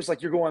some years,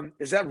 like you're going,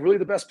 is that really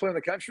the best player in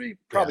the country?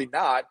 Probably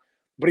not.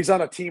 But he's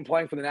on a team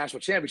playing for the national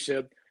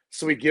championship,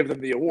 so we give them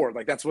the award.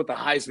 Like that's what the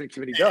Heisman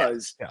committee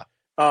does. Yeah.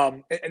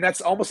 And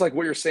that's almost like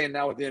what you're saying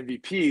now with the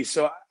MVP.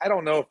 So I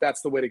don't know if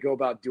that's the way to go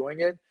about doing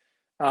it.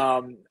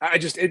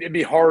 It'd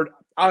be hard.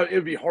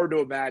 It'd be hard to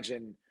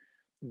imagine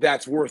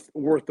that's worth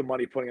the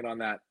money putting it on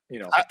that. You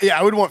know.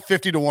 I would want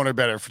 50-1 or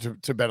better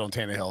to bet on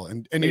Tannehill,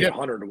 and you get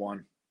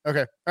 100-1.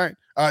 Okay, all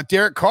right.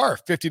 Derek Carr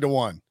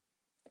 50-1.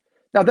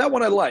 Now, that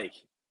one I like.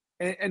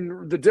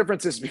 And the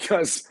difference is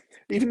because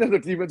even though the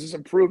defense has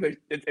improved,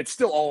 it's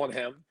still all on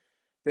him.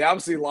 They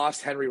obviously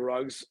lost Henry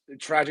Ruggs, a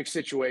tragic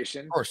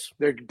situation. Of course.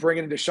 They're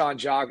bringing in Deshaun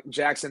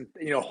Jackson,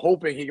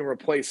 hoping he can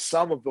replace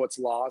some of what's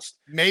lost.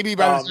 Maybe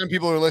by the time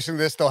people are listening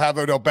to this, they'll have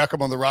Odell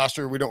Beckham on the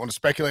roster. We don't want to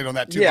speculate on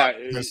that too much.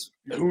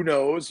 Yeah, who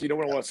knows? You don't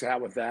know what's going to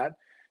happen with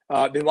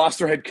that. They lost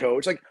their head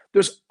coach. Like,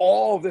 there's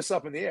all of this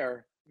up in the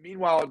air.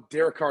 Meanwhile,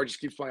 Derek Carr just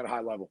keeps playing at a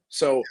high level.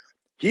 So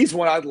he's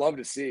one I'd love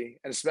to see,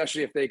 and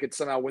especially if they could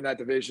somehow win that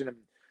division and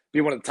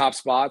be one of the top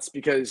spots,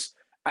 because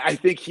I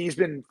think he's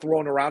been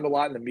thrown around a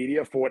lot in the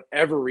media for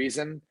whatever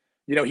reason.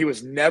 He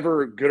was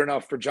never good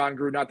enough for John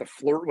Gruden not to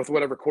flirt with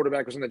whatever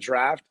quarterback was in the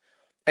draft,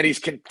 and he's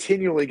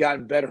continually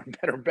gotten better and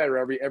better and better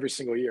every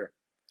single year.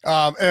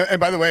 And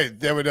by the way,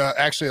 they would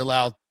actually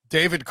allow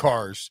David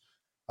Carr's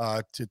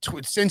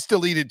since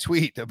deleted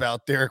tweet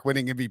about Derek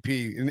winning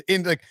MVP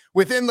in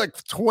within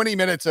 20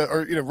 minutes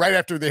or right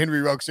after the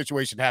Henry Ruggs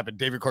situation happened.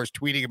 David Carr's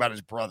tweeting about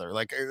his brother.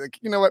 Like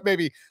you know what?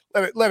 Maybe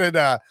let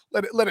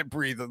it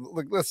breathe.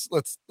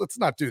 Let's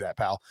not do that,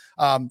 pal.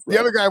 The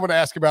other guy I want to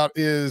ask about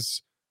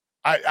is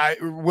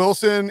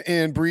Wilson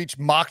and Breach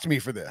mocked me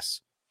for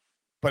this,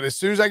 but as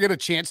soon as I get a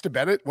chance to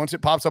bet it, once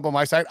it pops up on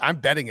my site, I'm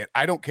betting it.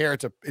 I don't care.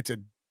 It's a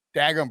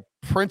daggum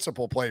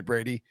principal play,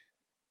 Brady.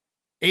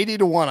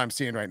 80-1 I'm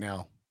seeing right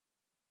now.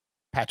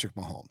 Patrick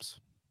Mahomes.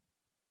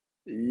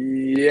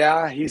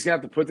 Yeah, he's gonna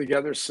have to put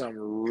together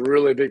some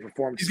really big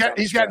performances.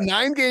 He's got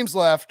 9 games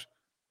left.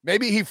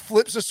 Maybe he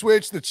flips a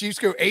switch. The Chiefs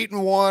go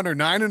 8-1 or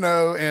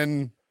 9-0.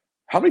 And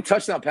how many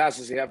touchdown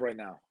passes does he have right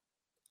now?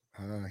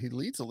 He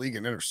leads the league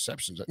in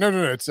interceptions.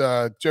 No. It's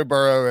Joe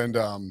Burrow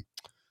and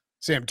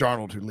Sam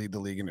Darnold who lead the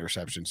league in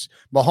interceptions.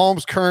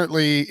 Mahomes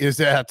currently is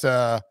at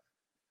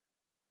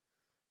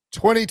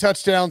 20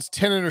 touchdowns,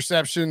 10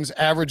 interceptions,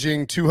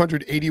 averaging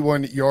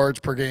 281 yards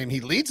per game. He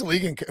leads the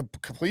league in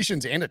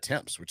completions and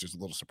attempts, which is a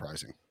little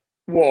surprising.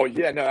 Well,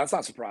 yeah, no, that's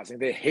not surprising.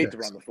 They hate to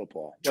run the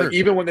football. Like,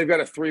 even when they've got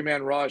a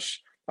 3-man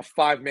rush, a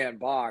 5-man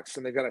box,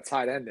 and they've got a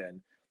tight end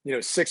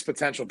in, 6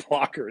 potential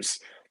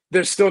blockers,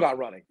 they're still not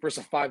running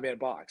versus a 5-man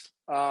box.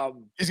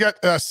 He's got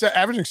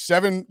averaging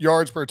 7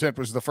 yards per attempt,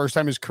 which is the first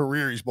time in his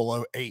career he's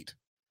below 8.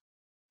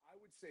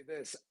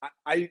 This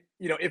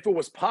if it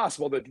was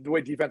possible, the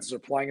way defenses are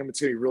playing him, it's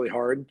going to be really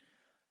hard.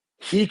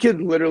 He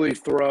could literally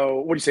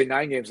throw, what do you say,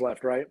 9 games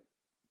left, right?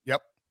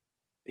 Yep.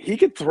 He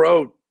could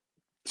throw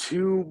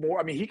 2 more.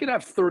 I mean, he could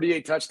have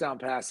 38 touchdown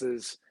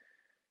passes,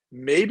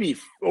 maybe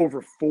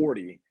over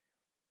 40.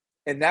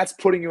 And that's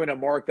putting you in a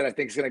mark that I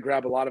think is going to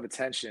grab a lot of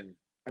attention.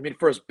 I mean,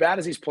 for as bad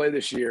as he's played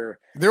this year,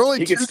 they're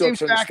only 2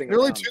 games back. They're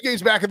only 2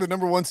 games back of the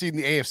number 1 seed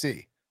in the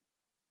AFC.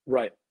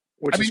 Right.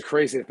 Which is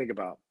crazy to think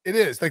about. It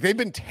is. Like, they've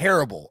been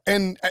terrible.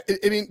 And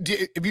I mean,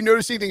 have you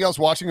noticed anything else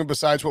watching them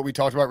besides what we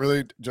talked about?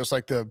 Really, just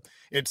like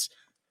it's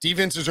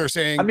defenses are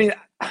saying. I mean,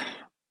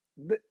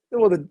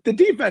 the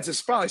defense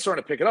is finally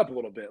starting to pick it up a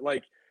little bit.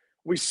 Like,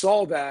 we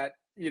saw that,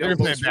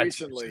 most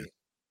recently.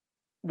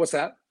 What's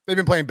that? They've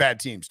been playing bad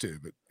teams too,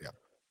 but yeah.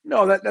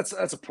 No, that's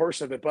a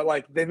portion of it. But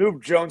like, they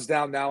moved Jones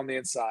down now on the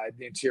inside,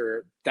 the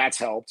interior. That's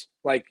helped.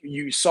 Like,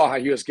 you saw how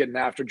he was getting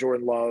after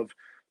Jordan Love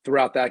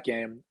throughout that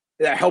game.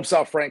 That helps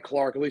out Frank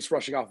Clark, at least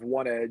rushing off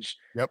one edge.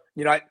 Yep.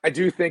 I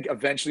do think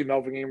eventually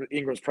Melvin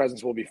Ingram's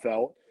presence will be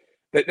felt.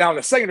 That now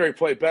the secondary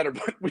played better,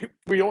 but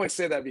we only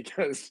say that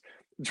because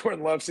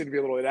Jordan Love seemed to be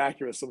a little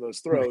inaccurate with some of those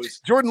throws.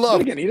 Jordan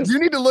Love, again, you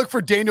need to look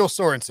for Daniel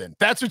Sorensen.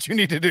 That's what you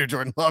need to do,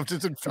 Jordan Love.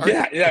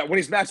 Yeah. When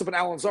he's matched up in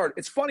Alan Lazard,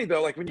 it's funny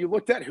though. Like, when you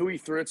looked at who he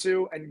threw it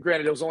to, and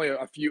granted it was only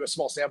a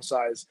small sample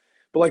size,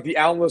 but like the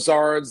Alan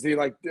Lazards,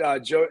 the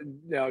Joe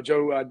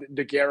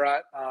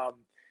DeGuara,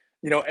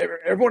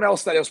 everyone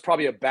else that was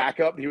probably a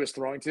backup he was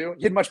throwing to,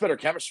 he had much better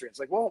chemistry. It's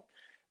like, well,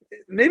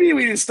 maybe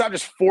we need to stop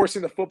just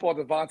forcing the football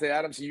to Devontae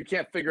Adams so you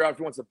can't figure out if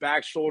he wants a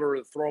back shoulder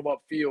or throw him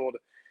upfield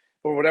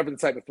or whatever the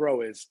type of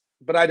throw is.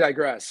 But I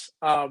digress.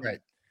 Right.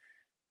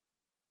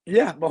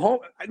 Yeah,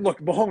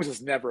 Mahomes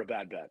is never a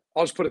bad bet.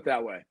 I'll just put it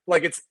that way.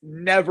 Like, it's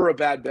never a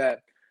bad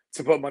bet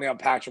to put money on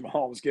Patrick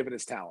Mahomes given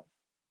his talent.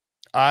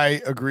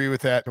 I agree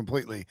with that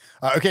completely.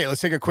 Okay,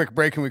 let's take a quick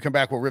break. When we come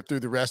back, we'll rip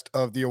through the rest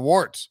of the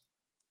awards.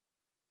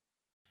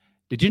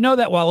 Did you know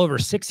that while over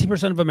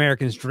 60% of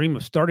Americans dream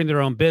of starting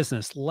their own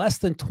business, less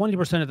than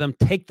 20% of them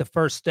take the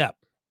first step?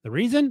 The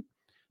reason?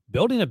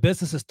 Building a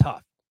business is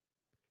tough.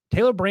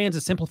 Taylor Brands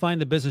is simplifying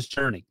the business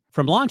journey.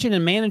 From launching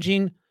and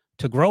managing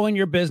to growing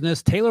your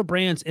business, Taylor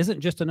Brands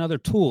isn't just another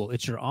tool.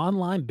 It's your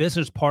online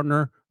business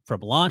partner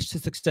from launch to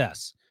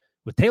success.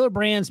 With Taylor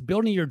Brands,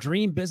 building your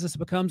dream business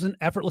becomes an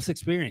effortless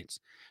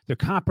experience. Their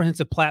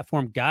comprehensive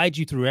platform guides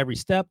you through every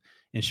step,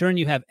 ensuring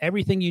you have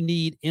everything you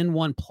need in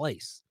one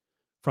place.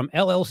 From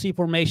LLC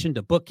formation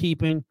to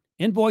bookkeeping,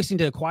 invoicing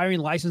to acquiring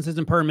licenses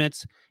and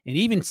permits, and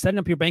even setting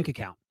up your bank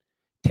account,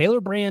 Taylor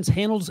Brands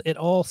handles it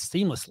all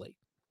seamlessly.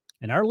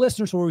 And our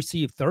listeners will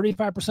receive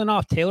 35%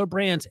 off Taylor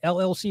Brands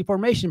LLC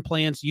formation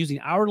plans using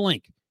our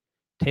link,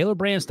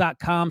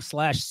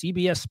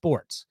 taylorbrands.com/CBS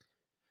Sports.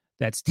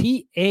 That's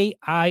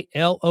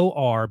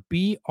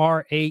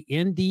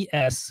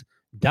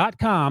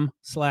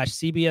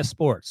TAILORBRANDS.com/CBS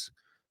Sports.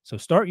 So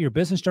start your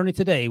business journey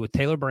today with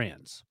Taylor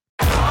Brands.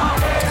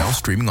 Now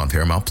streaming on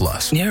Paramount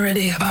Plus. You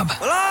ready, Bob?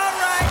 Well, all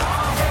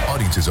right.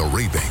 Audiences are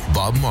raving.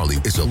 Bob Marley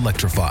is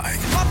electrifying.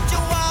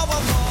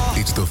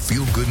 It's the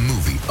feel-good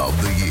movie of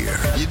the year.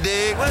 You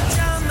dig?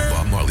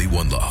 Bob Marley,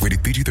 One Love.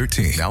 Rated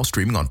PG-13. Now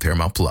streaming on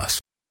Paramount Plus.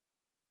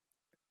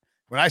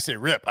 When I say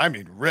rip, I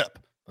mean rip.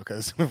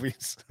 Because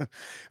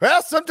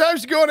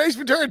sometimes you go on Ace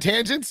Ventura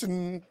tangents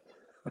and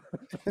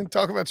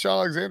talk about Sean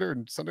Alexander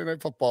and Sunday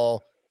Night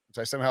Football, which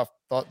I somehow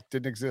thought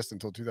didn't exist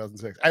until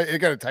 2006. I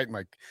got to tighten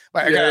my.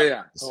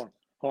 Yeah.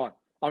 Hold on.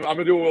 I'm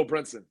gonna do a Will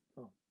Brinson.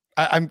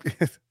 I'm.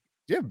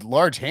 You have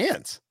large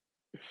hands.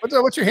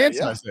 What's your hand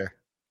size there?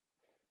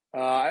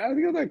 I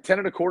think it's like 10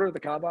 1/4 at the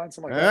combine,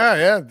 something like that.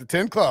 Yeah, the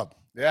 10 club.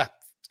 Yeah,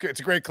 it's good. It's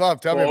a great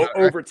club. Tell me about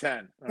over it.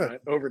 10. All right,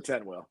 over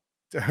 10. Will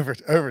over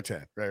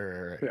 10.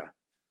 Right. Yeah.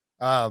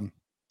 But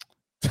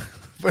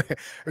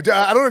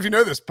I don't know if you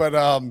know this, but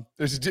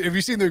have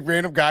you seen the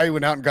random guy who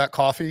went out and got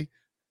coffee,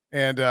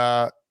 and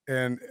the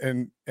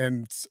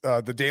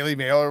Daily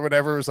Mail or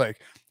whatever was like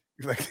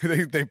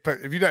they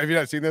put, have you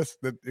not seen this?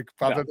 That it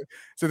popped up.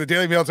 So the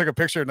Daily Mail took a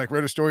picture and like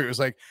wrote a story. It was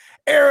like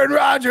Aaron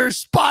Rodgers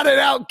spotted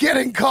out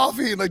getting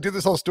coffee and like did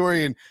this whole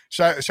story. And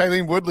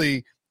Shailene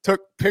Woodley took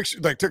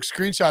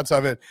screenshots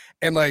of it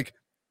and like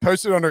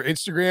posted on her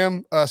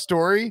Instagram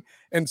story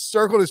and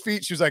circled his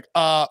feet. She was like,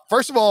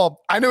 first of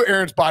all, I know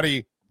Aaron's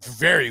body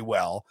very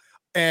well,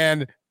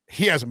 and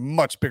he has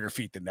much bigger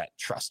feet than that.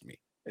 Trust me.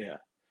 Yeah.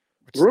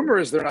 Rumor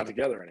is they're not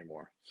together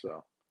anymore.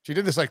 So she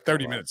did this like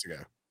 30 minutes ago.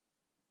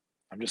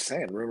 I'm just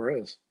saying, rumor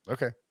is.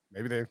 Okay.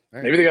 Maybe they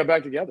got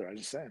back together. I'm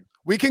just saying.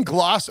 We can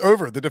gloss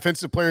over the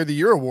Defensive Player of the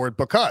Year award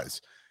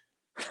because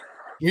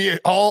you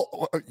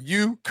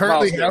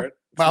currently have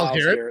Myles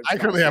Garrett. I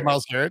currently have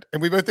Myles Garrett,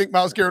 and we both think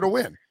Myles Garrett will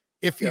win.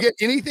 If you get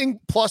anything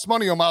plus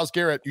money on Myles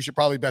Garrett, you should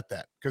probably bet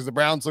that because the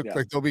Browns look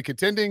like they'll be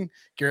contending.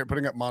 Garrett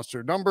putting up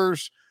monster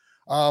numbers.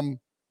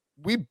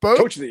 We both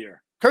Coach of the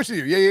Year.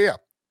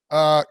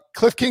 Yeah.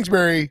 Cliff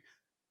Kingsbury.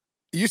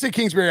 You say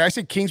Kingsbury. I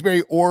say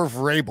Kingsbury or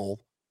Vrabel.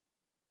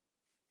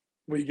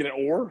 Well, you get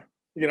an or?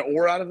 You get an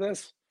or out of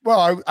this?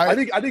 Well, I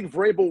think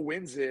Vrabel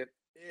wins it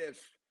if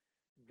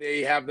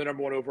they have the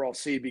number 1 overall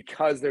seed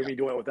because they're going to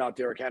be doing it without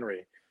Derrick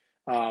Henry.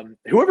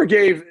 Whoever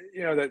gave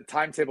the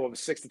timetable of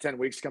 6 to 10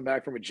 weeks to come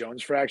back from a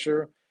Jones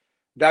fracture,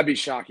 that'd be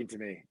shocking to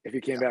me if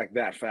he came back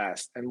that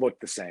fast and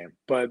looked the same.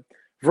 But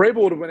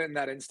Vrabel would win it in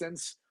that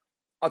instance.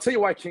 I'll tell you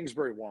why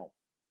Kingsbury won't.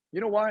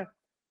 You know why?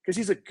 Because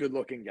he's a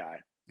good-looking guy,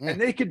 and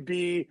they could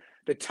be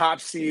the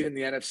top seed in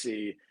the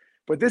NFC.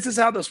 But this is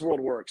how this world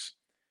works.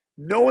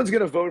 No one's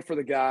going to vote for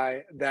the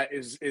guy that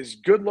is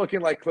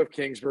good-looking like Cliff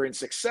Kingsbury and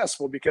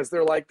successful because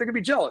they're going to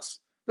be jealous.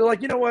 They're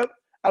like, you know what?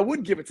 I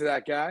would give it to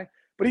that guy.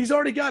 But he's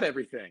already got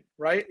everything,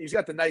 right? He's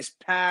got the nice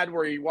pad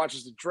where he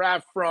watches the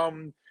draft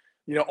from,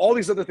 all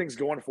these other things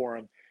going for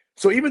him.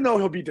 So even though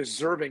he'll be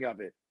deserving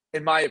of it,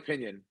 in my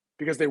opinion,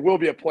 because they will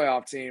be a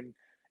playoff team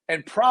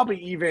and probably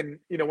even,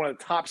 one of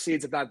the top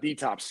seeds, if not the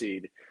top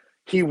seed,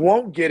 he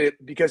won't get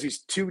it because he's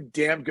too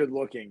damn good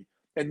looking.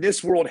 And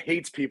this world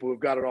hates people who've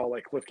got it all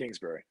like Cliff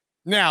Kingsbury.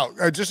 Now,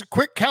 just a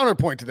quick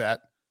counterpoint to that.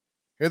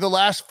 Here are the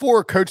last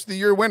 4 Coach of the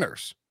Year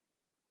winners.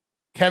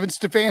 Kevin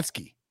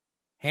Stefanski.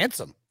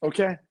 Handsome.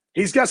 Okay.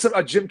 He's got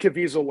a Jim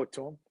Caviezel look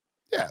to him.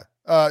 Yeah.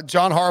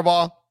 John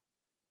Harbaugh.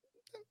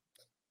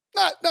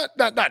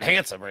 Not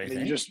handsome or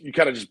anything. You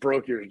kind of just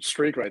broke your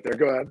streak right there.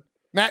 Go ahead.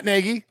 Matt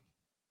Nagy.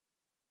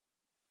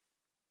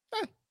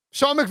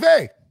 Sean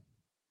McVay.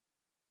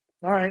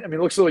 All right. I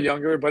mean, looks a little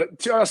younger,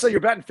 but I'll say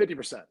you're batting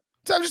 50%.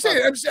 So I'm just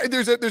saying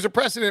there's a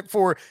precedent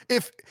for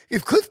if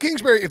Cliff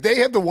Kingsbury, if they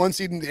have the 1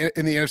 seed in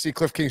the NFC,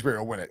 Cliff Kingsbury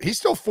will win it. He's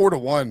still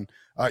 4-1.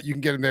 You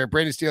can get him there.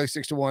 Brandon Staley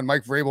 6-1,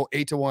 Mike Vrabel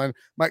 8-1,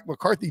 Mike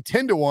McCarthy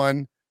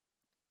 10-1,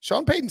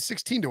 Sean Payton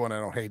 16-1. I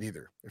don't hate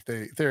either if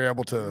they're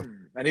able to.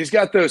 And he's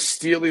got those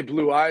steely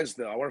blue eyes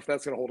though. I wonder if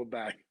that's going to hold him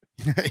back.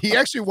 He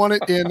actually won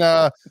it in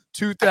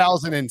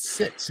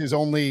 2006. His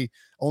only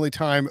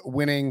time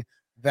winning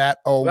that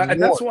award.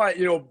 And that's why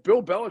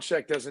Bill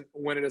Belichick doesn't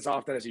win it as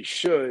often as he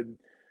should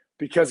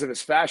because of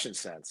his fashion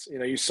sense.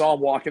 You saw him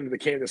walk into the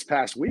game this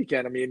past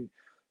weekend. I mean,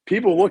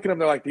 people look at him,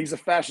 they're like, he's a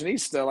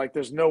fashionista. Like,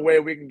 there's no way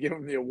we can give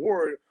him the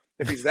award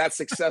if he's that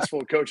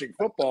successful coaching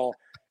football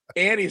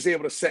and he's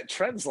able to set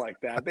trends like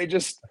that. They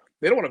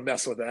don't want to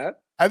mess with that.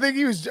 I think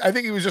he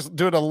was just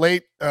doing a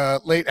late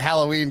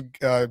Halloween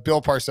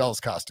Bill Parcells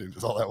costume.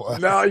 Is all that was.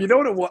 No, you know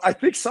what it was? I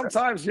think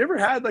sometimes you ever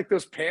had like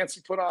those pants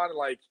you put on and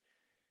like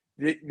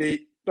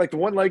the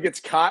one leg gets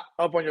caught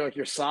up on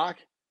your sock.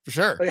 For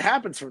sure, it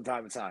happens from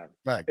time to time.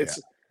 Right, it's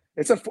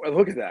a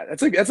look at that.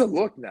 That's a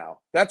look now.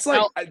 That's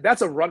like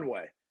that's a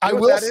runway. I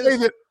will say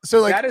that.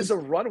 So like that is a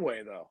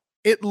runway though.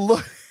 It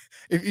look.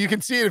 If you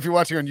can see it if you're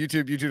watching on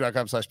YouTube,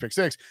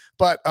 youtube.com/pick6,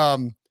 but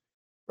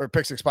or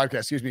Pick Six Podcast,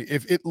 excuse me.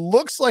 If it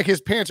looks like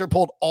his pants are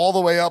pulled all the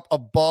way up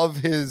above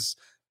his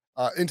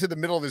into the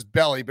middle of his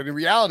belly, but in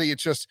reality,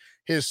 it's just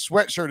his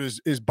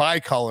sweatshirt is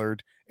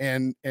bicolored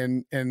and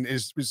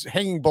is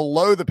hanging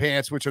below the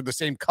pants, which are the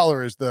same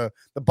color as the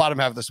bottom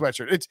half of the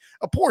sweatshirt. It's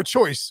a poor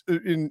choice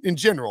in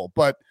general,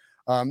 but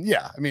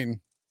yeah, I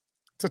mean,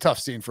 it's a tough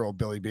scene for old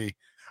Billy B.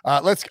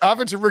 Let's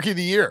offensive rookie of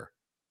the year.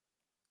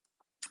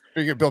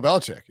 Speaking of Bill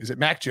Belichick, is it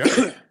Mac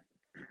Jones?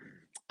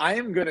 I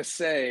am going to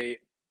say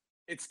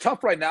it's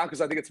tough right now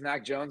because I think it's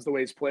Mac Jones the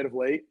way he's played of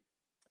late,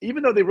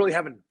 even though they really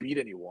haven't beat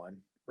anyone,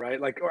 right?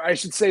 Like, or I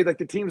should say, like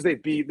the teams they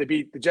beat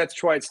the Jets,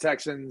 Detroit,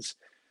 Texans,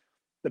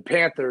 the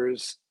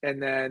Panthers,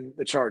 and then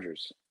the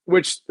Chargers,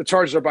 which the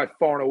Chargers are by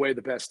far and away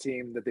the best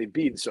team that they've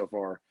beaten so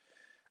far.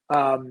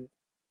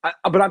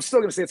 But I'm still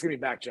going to say it's going to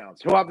be Mac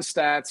Jones. He'll have the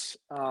stats.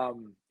 I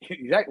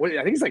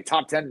think he's like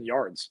top 10 in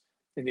yards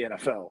in the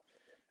NFL.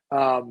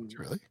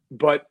 Really?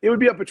 But it would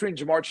be up between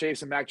Jamar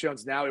Chase and Mac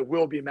Jones now. It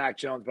will be Mac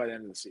Jones by the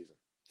end of the season.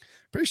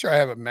 Pretty sure I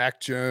have a Mac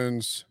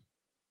Jones.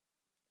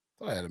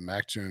 I thought I had a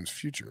Mac Jones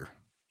future.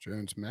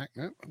 Jones Mac.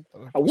 No,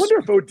 I wonder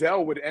if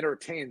Odell would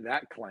entertain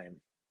that claim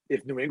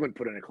if New England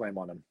put in a claim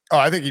on him. Oh,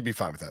 I think he'd be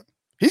fine with that.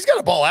 He's got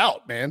to ball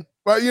out, man.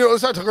 Well,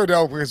 let's not talk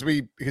Odell because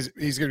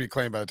he's going to be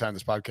claimed by the time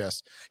this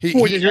podcast.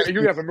 You're going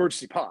to have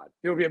emergency pod.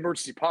 It'll be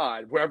emergency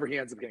pod wherever he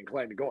ends up getting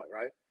claimed and going,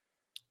 right?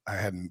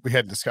 We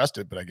hadn't discussed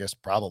it, but I guess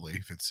probably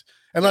if it's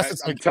unless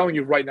it's I'm telling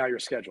you right now your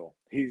schedule.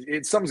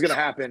 Something's going to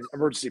happen.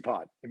 Emergency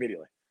pod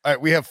immediately. All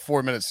right, we have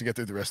 4 minutes to get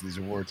through the rest of these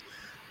awards.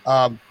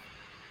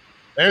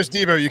 There's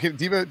Debo.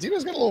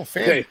 Debo's got a little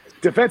fan. Okay,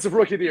 defensive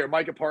rookie of the year,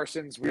 Micah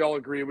Parsons. We all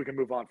agree we can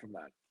move on from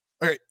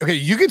that. Okay.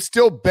 You can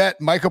still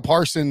bet Micah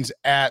Parsons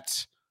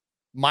at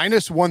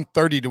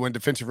 -130 to win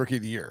defensive rookie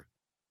of the year.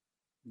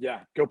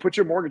 Yeah, go put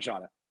your mortgage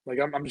on it. Like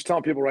I'm just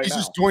telling people right now.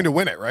 He's just going to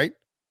win it, right?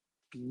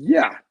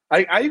 Yeah,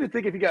 I even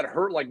think if he got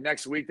hurt like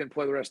next week, then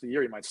play the rest of the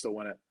year, he might still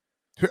win it.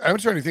 I'm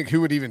trying to think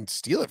who would even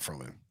steal it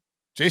from him.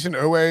 Jason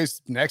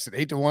Oweh's next at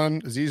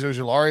 8-1. Azeez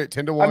Ojulari at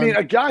 10-1. I mean,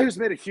 a guy who's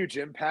made a huge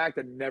impact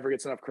that never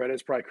gets enough credit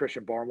is probably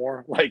Christian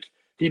Barmore. Like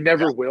he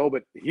never will,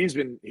 but he's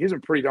been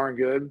pretty darn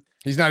good.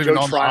 He's not even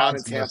on Tryon the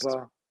in Tampa. List.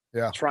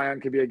 Yeah,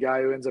 Tryon could be a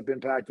guy who ends up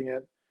impacting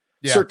it.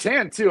 Yeah.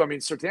 Surtain too. I mean,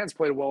 Surtain's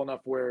played well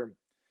enough where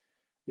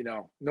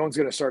no one's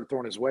going to start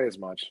throwing his way as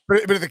much.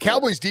 But if the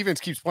Cowboys defense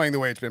keeps playing the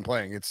way it's been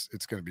playing, it's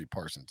going to be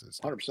Parsons.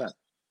 100%.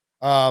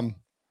 What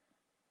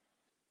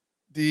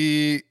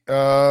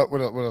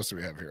else do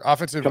we have here?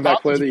 Offensive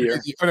comeback player of the year.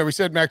 Oh no, we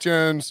said Mac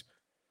Jones.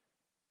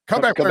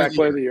 Comeback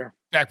player of the year.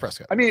 Dak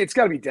Prescott. I mean, it's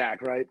got to be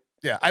Dak, right?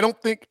 Yeah,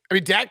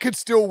 Dak could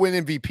still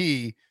win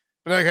MVP,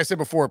 but like I said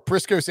before,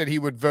 Prisco said he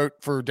would vote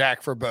for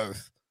Dak for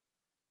both.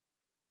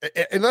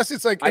 Unless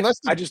it's like, I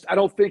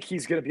don't think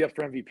he's going to be up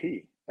for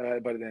MVP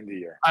by the end of the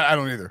year. I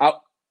don't either.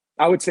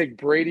 I would take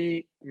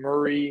Brady,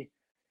 Murray,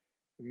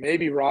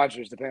 maybe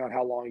Rodgers, depending on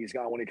how long he's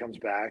gone when he comes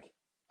back.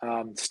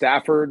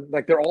 Stafford,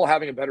 like they're all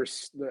having a better.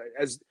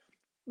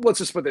 Let's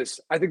just put this: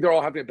 I think they're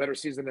all having a better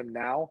season than him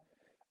now,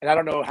 and I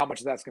don't know how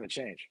much of that's going to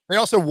change. They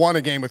also won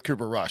a game with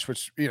Cooper Rush,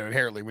 which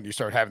inherently, when you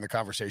start having the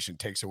conversation,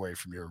 takes away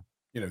from your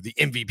the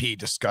MVP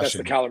discussion.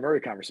 That's the Kyler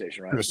Murray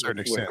conversation, right? To a certain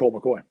extent, with Colt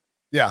McCoy.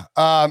 Yeah.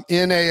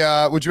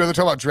 Would you rather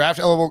talk about draft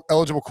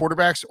eligible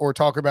quarterbacks or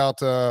talk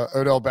about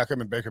Odell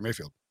Beckham and Baker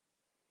Mayfield?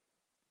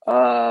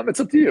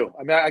 It's up to you.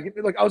 I mean,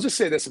 I'll just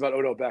say this about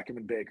Odell Beckham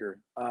and Baker.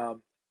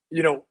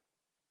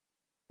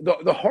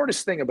 The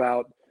hardest thing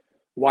about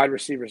wide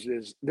receivers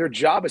is their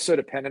job is so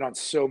dependent on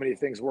so many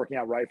things working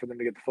out right for them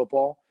to get the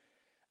football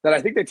that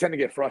I think they tend to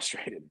get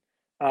frustrated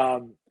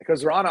because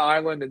they're on an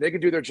island and they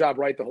can do their job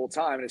right the whole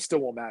time and it still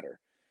won't matter.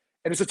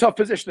 And it's a tough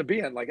position to be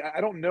in. Like,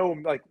 I don't know,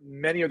 like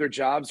many other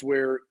jobs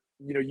where,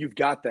 you've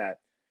got that,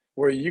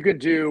 where you can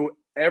do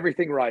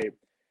everything right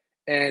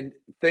and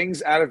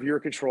things out of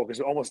your control,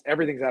 because almost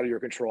everything's out of your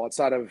control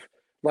outside of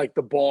like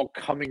the ball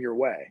coming your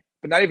way,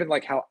 but not even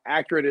like how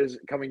accurate it is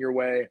coming your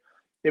way.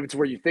 If it's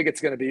where you think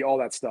it's going to be, all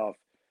that stuff.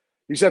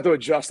 You just have to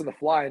adjust on the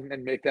fly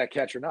and make that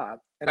catch or not.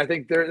 And I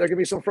think there can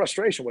be some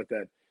frustration with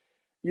it.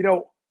 You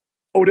know,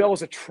 Odell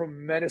is a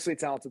tremendously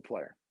talented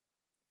player.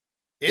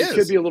 He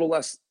could be a little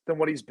less than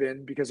what he's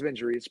been because of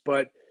injuries,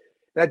 but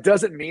that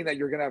doesn't mean that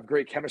you're going to have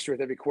great chemistry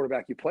with every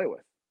quarterback you play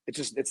with.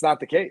 It's not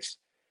the case.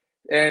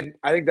 And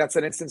I think that's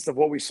an instance of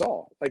what we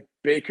saw. Like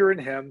Baker and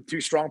him,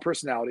 two strong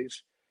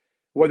personalities.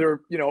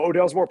 Whether, you know,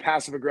 Odell's more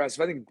passive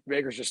aggressive. I think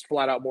Baker's just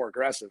flat out more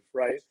aggressive,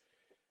 right?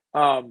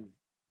 They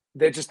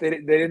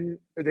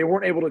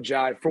weren't able to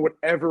jive for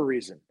whatever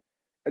reason.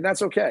 And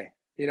that's okay.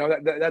 You know,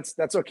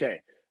 that's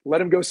okay.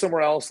 Let him go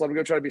somewhere else. Let him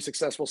go try to be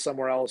successful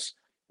somewhere else.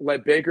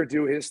 Let Baker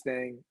do his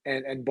thing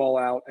and ball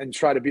out and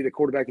try to be the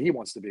quarterback that he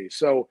wants to be.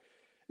 So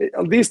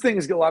these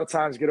things a lot of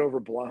times get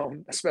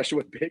overblown, especially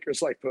with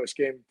Baker's like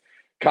post-game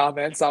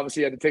comments.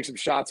 Obviously, he had to take some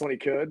shots when he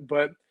could,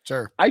 but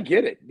sure, I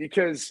get it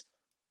because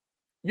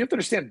you have to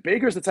understand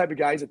Baker's the type of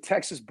guy. He's a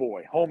Texas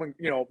boy, home, and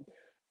you know,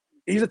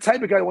 he's the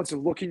type of guy who wants to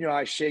look in your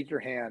eye, shake your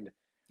hand.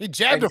 He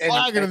jabbed a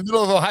flag in the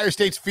middle of Ohio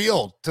State's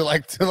field to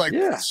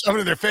shove it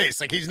in their face.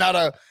 Like he's not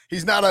going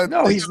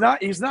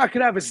to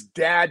have his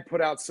dad put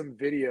out some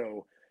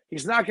video.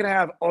 He's not going to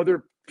have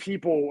other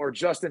people or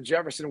Justin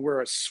Jefferson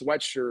wear a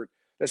sweatshirt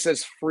that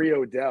says free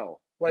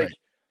Odell. Like right.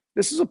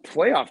 This is a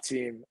playoff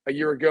team a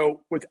year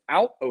ago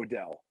without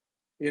Odell,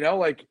 you know,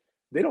 like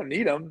they don't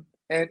need him.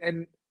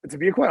 And to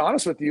be quite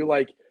honest with you,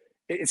 like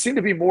it seemed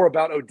to be more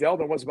about Odell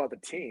than it was about the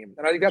team.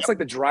 And I think that's like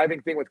the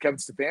driving thing with Kevin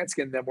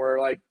Stefanski and them where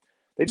like,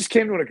 they just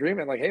came to an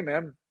agreement like, hey,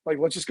 man, like,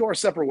 let's just go our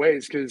separate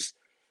ways because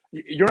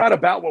you're not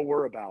about what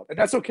we're about. And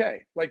that's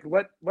okay. Like,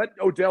 let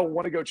Odell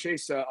want to go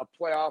chase a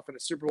playoff and a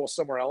Super Bowl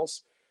somewhere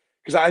else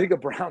because I think the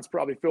Browns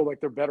probably feel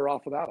like they're better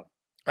off without him.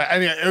 I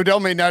mean, Odell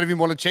may not even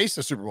want to chase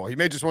the Super Bowl. He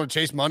may just want to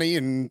chase money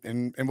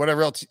and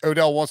whatever else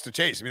Odell wants to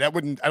chase. I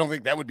mean, I don't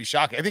think that would be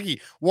shocking. I think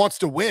he wants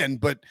to win,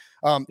 but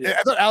I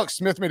thought Alex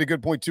Smith made a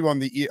good point too on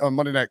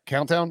Monday Night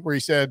Countdown where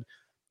he said,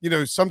 you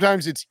know,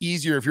 sometimes it's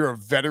easier if you're a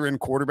veteran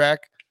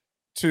quarterback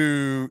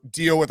to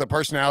deal with a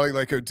personality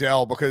like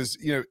Odell because,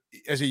 you know,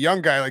 as a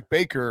young guy like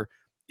Baker,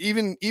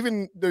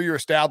 even though you're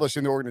established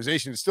in the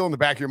organization, it's still in the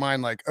back of your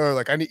mind, like, oh,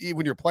 like I need,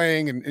 when you're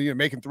playing and you know,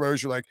 making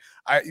throws, you're like,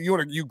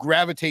 you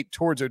gravitate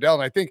towards Odell.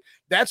 And I think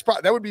that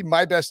would be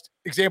my best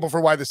example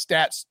for why the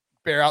stats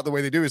bear out the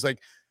way they do is like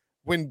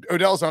when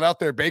Odell's not out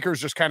there,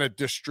 Baker's just kind of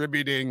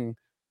distributing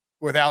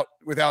without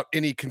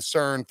any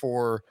concern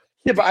for.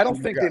 Yeah, but I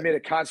don't think they made a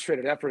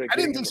concentrated effort. I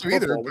didn't think so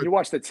either. When you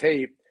watch the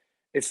tape,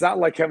 it's not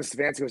like Kevin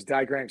Stefanski was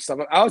diagramming stuff.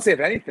 I would say, if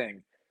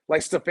anything,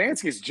 like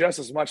Stefanski is just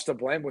as much to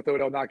blame with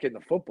Odell not getting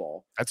the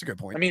football. That's a good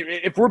point. I mean,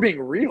 if we're being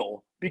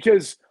real,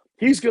 because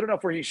he's good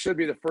enough where he should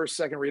be the first,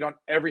 second read on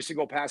every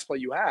single pass play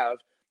you have,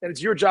 and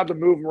it's your job to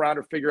move him around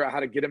or figure out how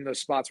to get him those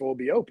spots where he'll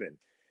be open.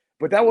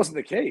 But that wasn't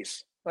the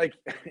case. Like,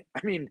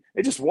 I mean,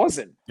 it just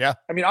wasn't. Yeah.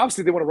 I mean,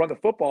 obviously they want to run the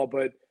football,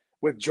 but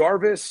with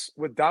Jarvis,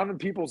 with Donovan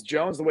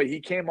Peoples-Jones, the way he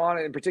came on,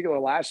 in particular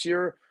last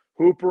year,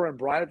 Hooper and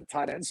Bryant at the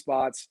tight end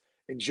spots,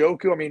 and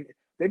Njoku, I mean,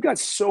 they've got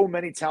so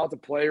many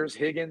talented players.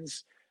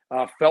 Higgins,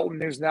 Felton,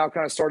 who's now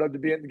kind of started to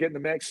get in the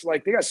mix.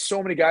 Like, they got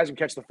so many guys who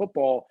catch the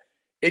football.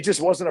 It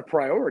just wasn't a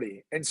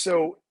priority. And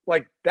so,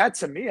 like, that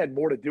to me had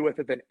more to do with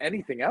it than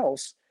anything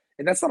else.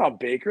 And that's not on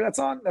Baker. That's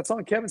on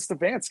Kevin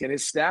Stefanski and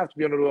his staff to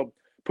be able to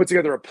put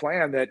together a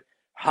plan that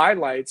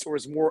highlights or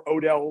is more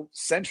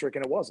Odell-centric,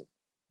 and it wasn't.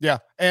 Yeah.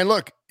 And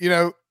look, you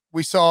know,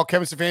 we saw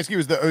Kevin Stefanski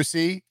was the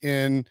OC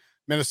in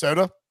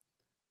Minnesota,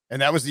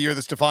 and that was the year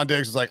that Stephon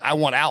Diggs was like, I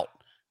want out.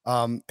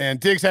 And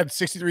Diggs had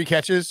 63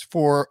 catches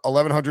for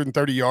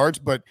 1,130 yards,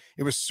 but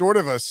it was sort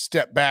of a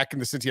step back in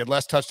the sense he had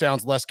less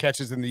touchdowns, less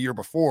catches than the year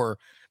before.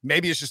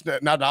 Maybe it's just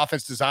not an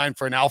offense designed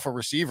for an alpha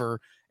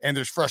receiver, and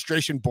there's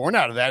frustration born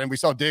out of that. And we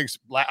saw Diggs,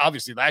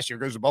 obviously last year,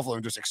 goes to Buffalo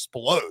and just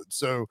explodes.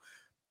 So,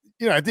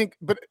 you know, I think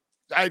the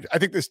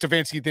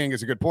Stefanski thing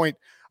is a good point.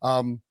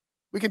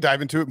 We can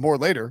dive into it more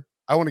later.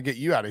 I want to get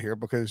you out of here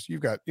because you've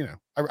got, you know,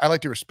 I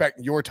like to respect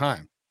your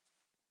time.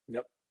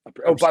 Yep.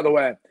 Oh, by the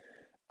way,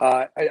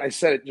 I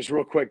said it just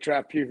real quick,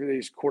 draft preview for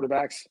these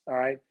quarterbacks. All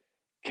right.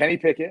 Kenny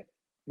Pickett,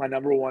 my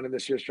number one in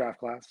this year's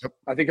draft class. Yep.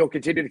 I think he'll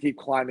continue to keep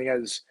climbing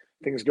as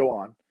things go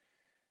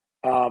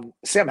on.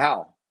 Sam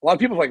Howell. A lot of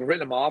people have like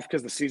written him off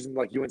because the season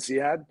like UNC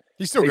had.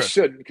 He's still good.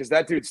 Shouldn't, because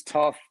that dude's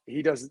tough.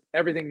 He does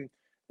everything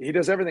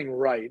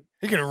right.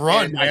 He can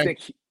run, man. I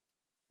think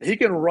he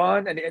can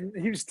run, and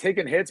he was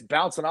taking hits,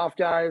 bouncing off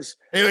guys.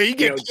 Hey, he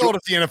gets killed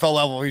at the NFL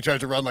level when he tries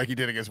to run like he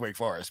did against Wake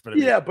Forest. But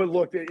but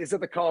look, it's at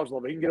the college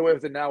level. He can get away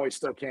with it now. He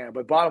still can.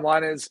 But bottom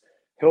line is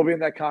he'll be in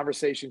that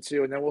conversation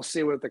too. And then we'll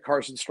see with the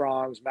Carson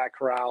Strongs, Matt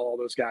Corral, all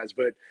those guys.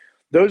 But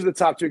those are the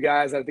top two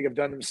guys that I think have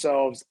done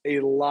themselves a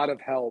lot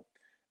of help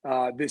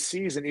this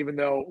season, even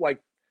though like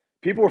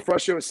people were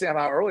frustrated with Sam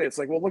Howell early. It's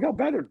like, well, look how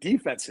bad their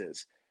defense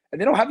is.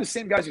 And they don't have the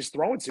same guys he's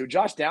throwing to.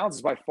 Josh Downs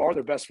is by far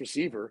their best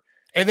receiver.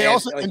 And they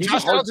also, and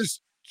Josh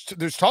Downs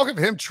there's talk of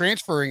him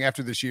transferring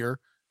after this year.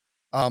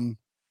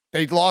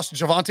 They lost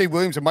Javonte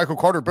Williams and Michael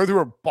Carter, both who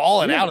are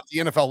balling out at the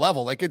NFL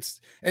level. Like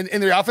and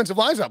their offensive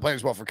line's not playing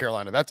as well for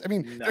Carolina.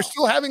 They're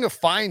still having a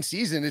fine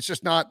season. It's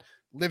just not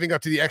living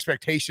up to the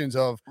expectations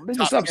of. They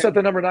just upset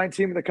the number 9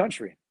 team in the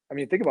country. I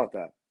mean, think about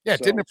that. Yeah,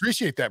 didn't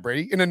appreciate that,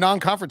 Brady, in a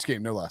non-conference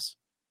game, no less.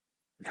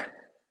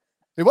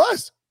 It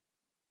was.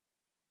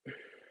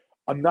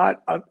 I'm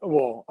not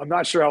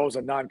sure how it was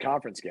a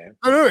non-conference game.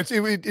 No,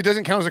 it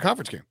doesn't count as a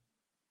conference game.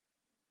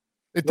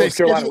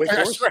 Carolina,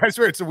 I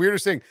swear, it's the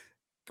weirdest thing.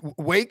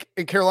 Wake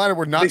and Carolina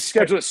were not. They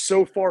scheduled it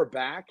so far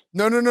back.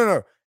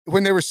 No.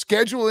 When they were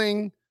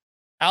scheduling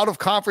out of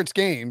conference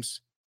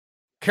games,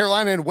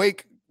 Carolina and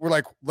Wake were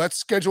like, let's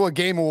schedule a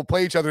game and we'll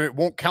play each other. It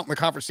won't count in the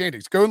conference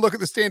standings. Go and look at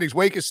the standings.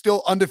 Wake is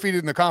still undefeated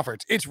in the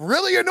conference. It's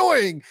really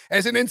annoying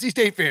as an NC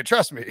State fan.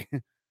 Trust me.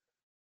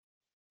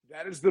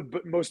 That is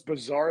the most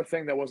bizarre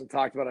thing that wasn't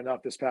talked about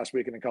enough this past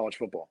weekend in college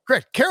football.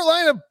 Correct.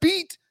 Carolina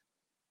beat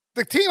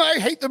the team I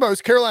hate the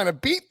most. Carolina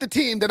beat the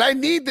team that I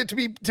need to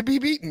be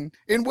beaten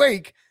in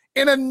Wake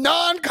in a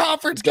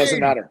non-conference game. Doesn't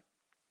matter.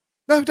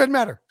 No, it doesn't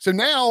matter. So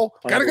now,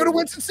 got to go to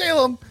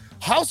Winston-Salem,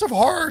 House of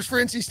Horrors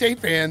for NC State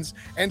fans,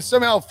 and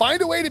somehow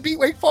find a way to beat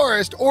Wake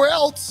Forest, or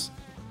else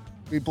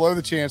we blow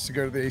the chance to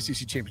go to the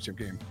ACC championship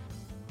game.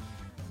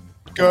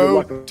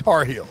 Go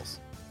Tar Heels.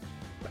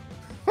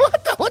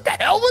 What the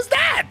hell was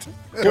that?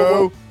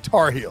 Go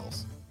Tar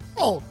Heels.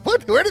 Oh,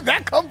 where did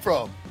that come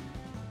from?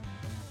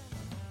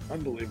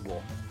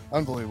 Unbelievable.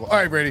 All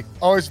right, Brady.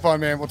 Always fun,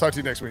 man. We'll talk to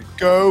you next week.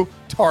 Go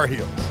Tar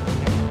Heels.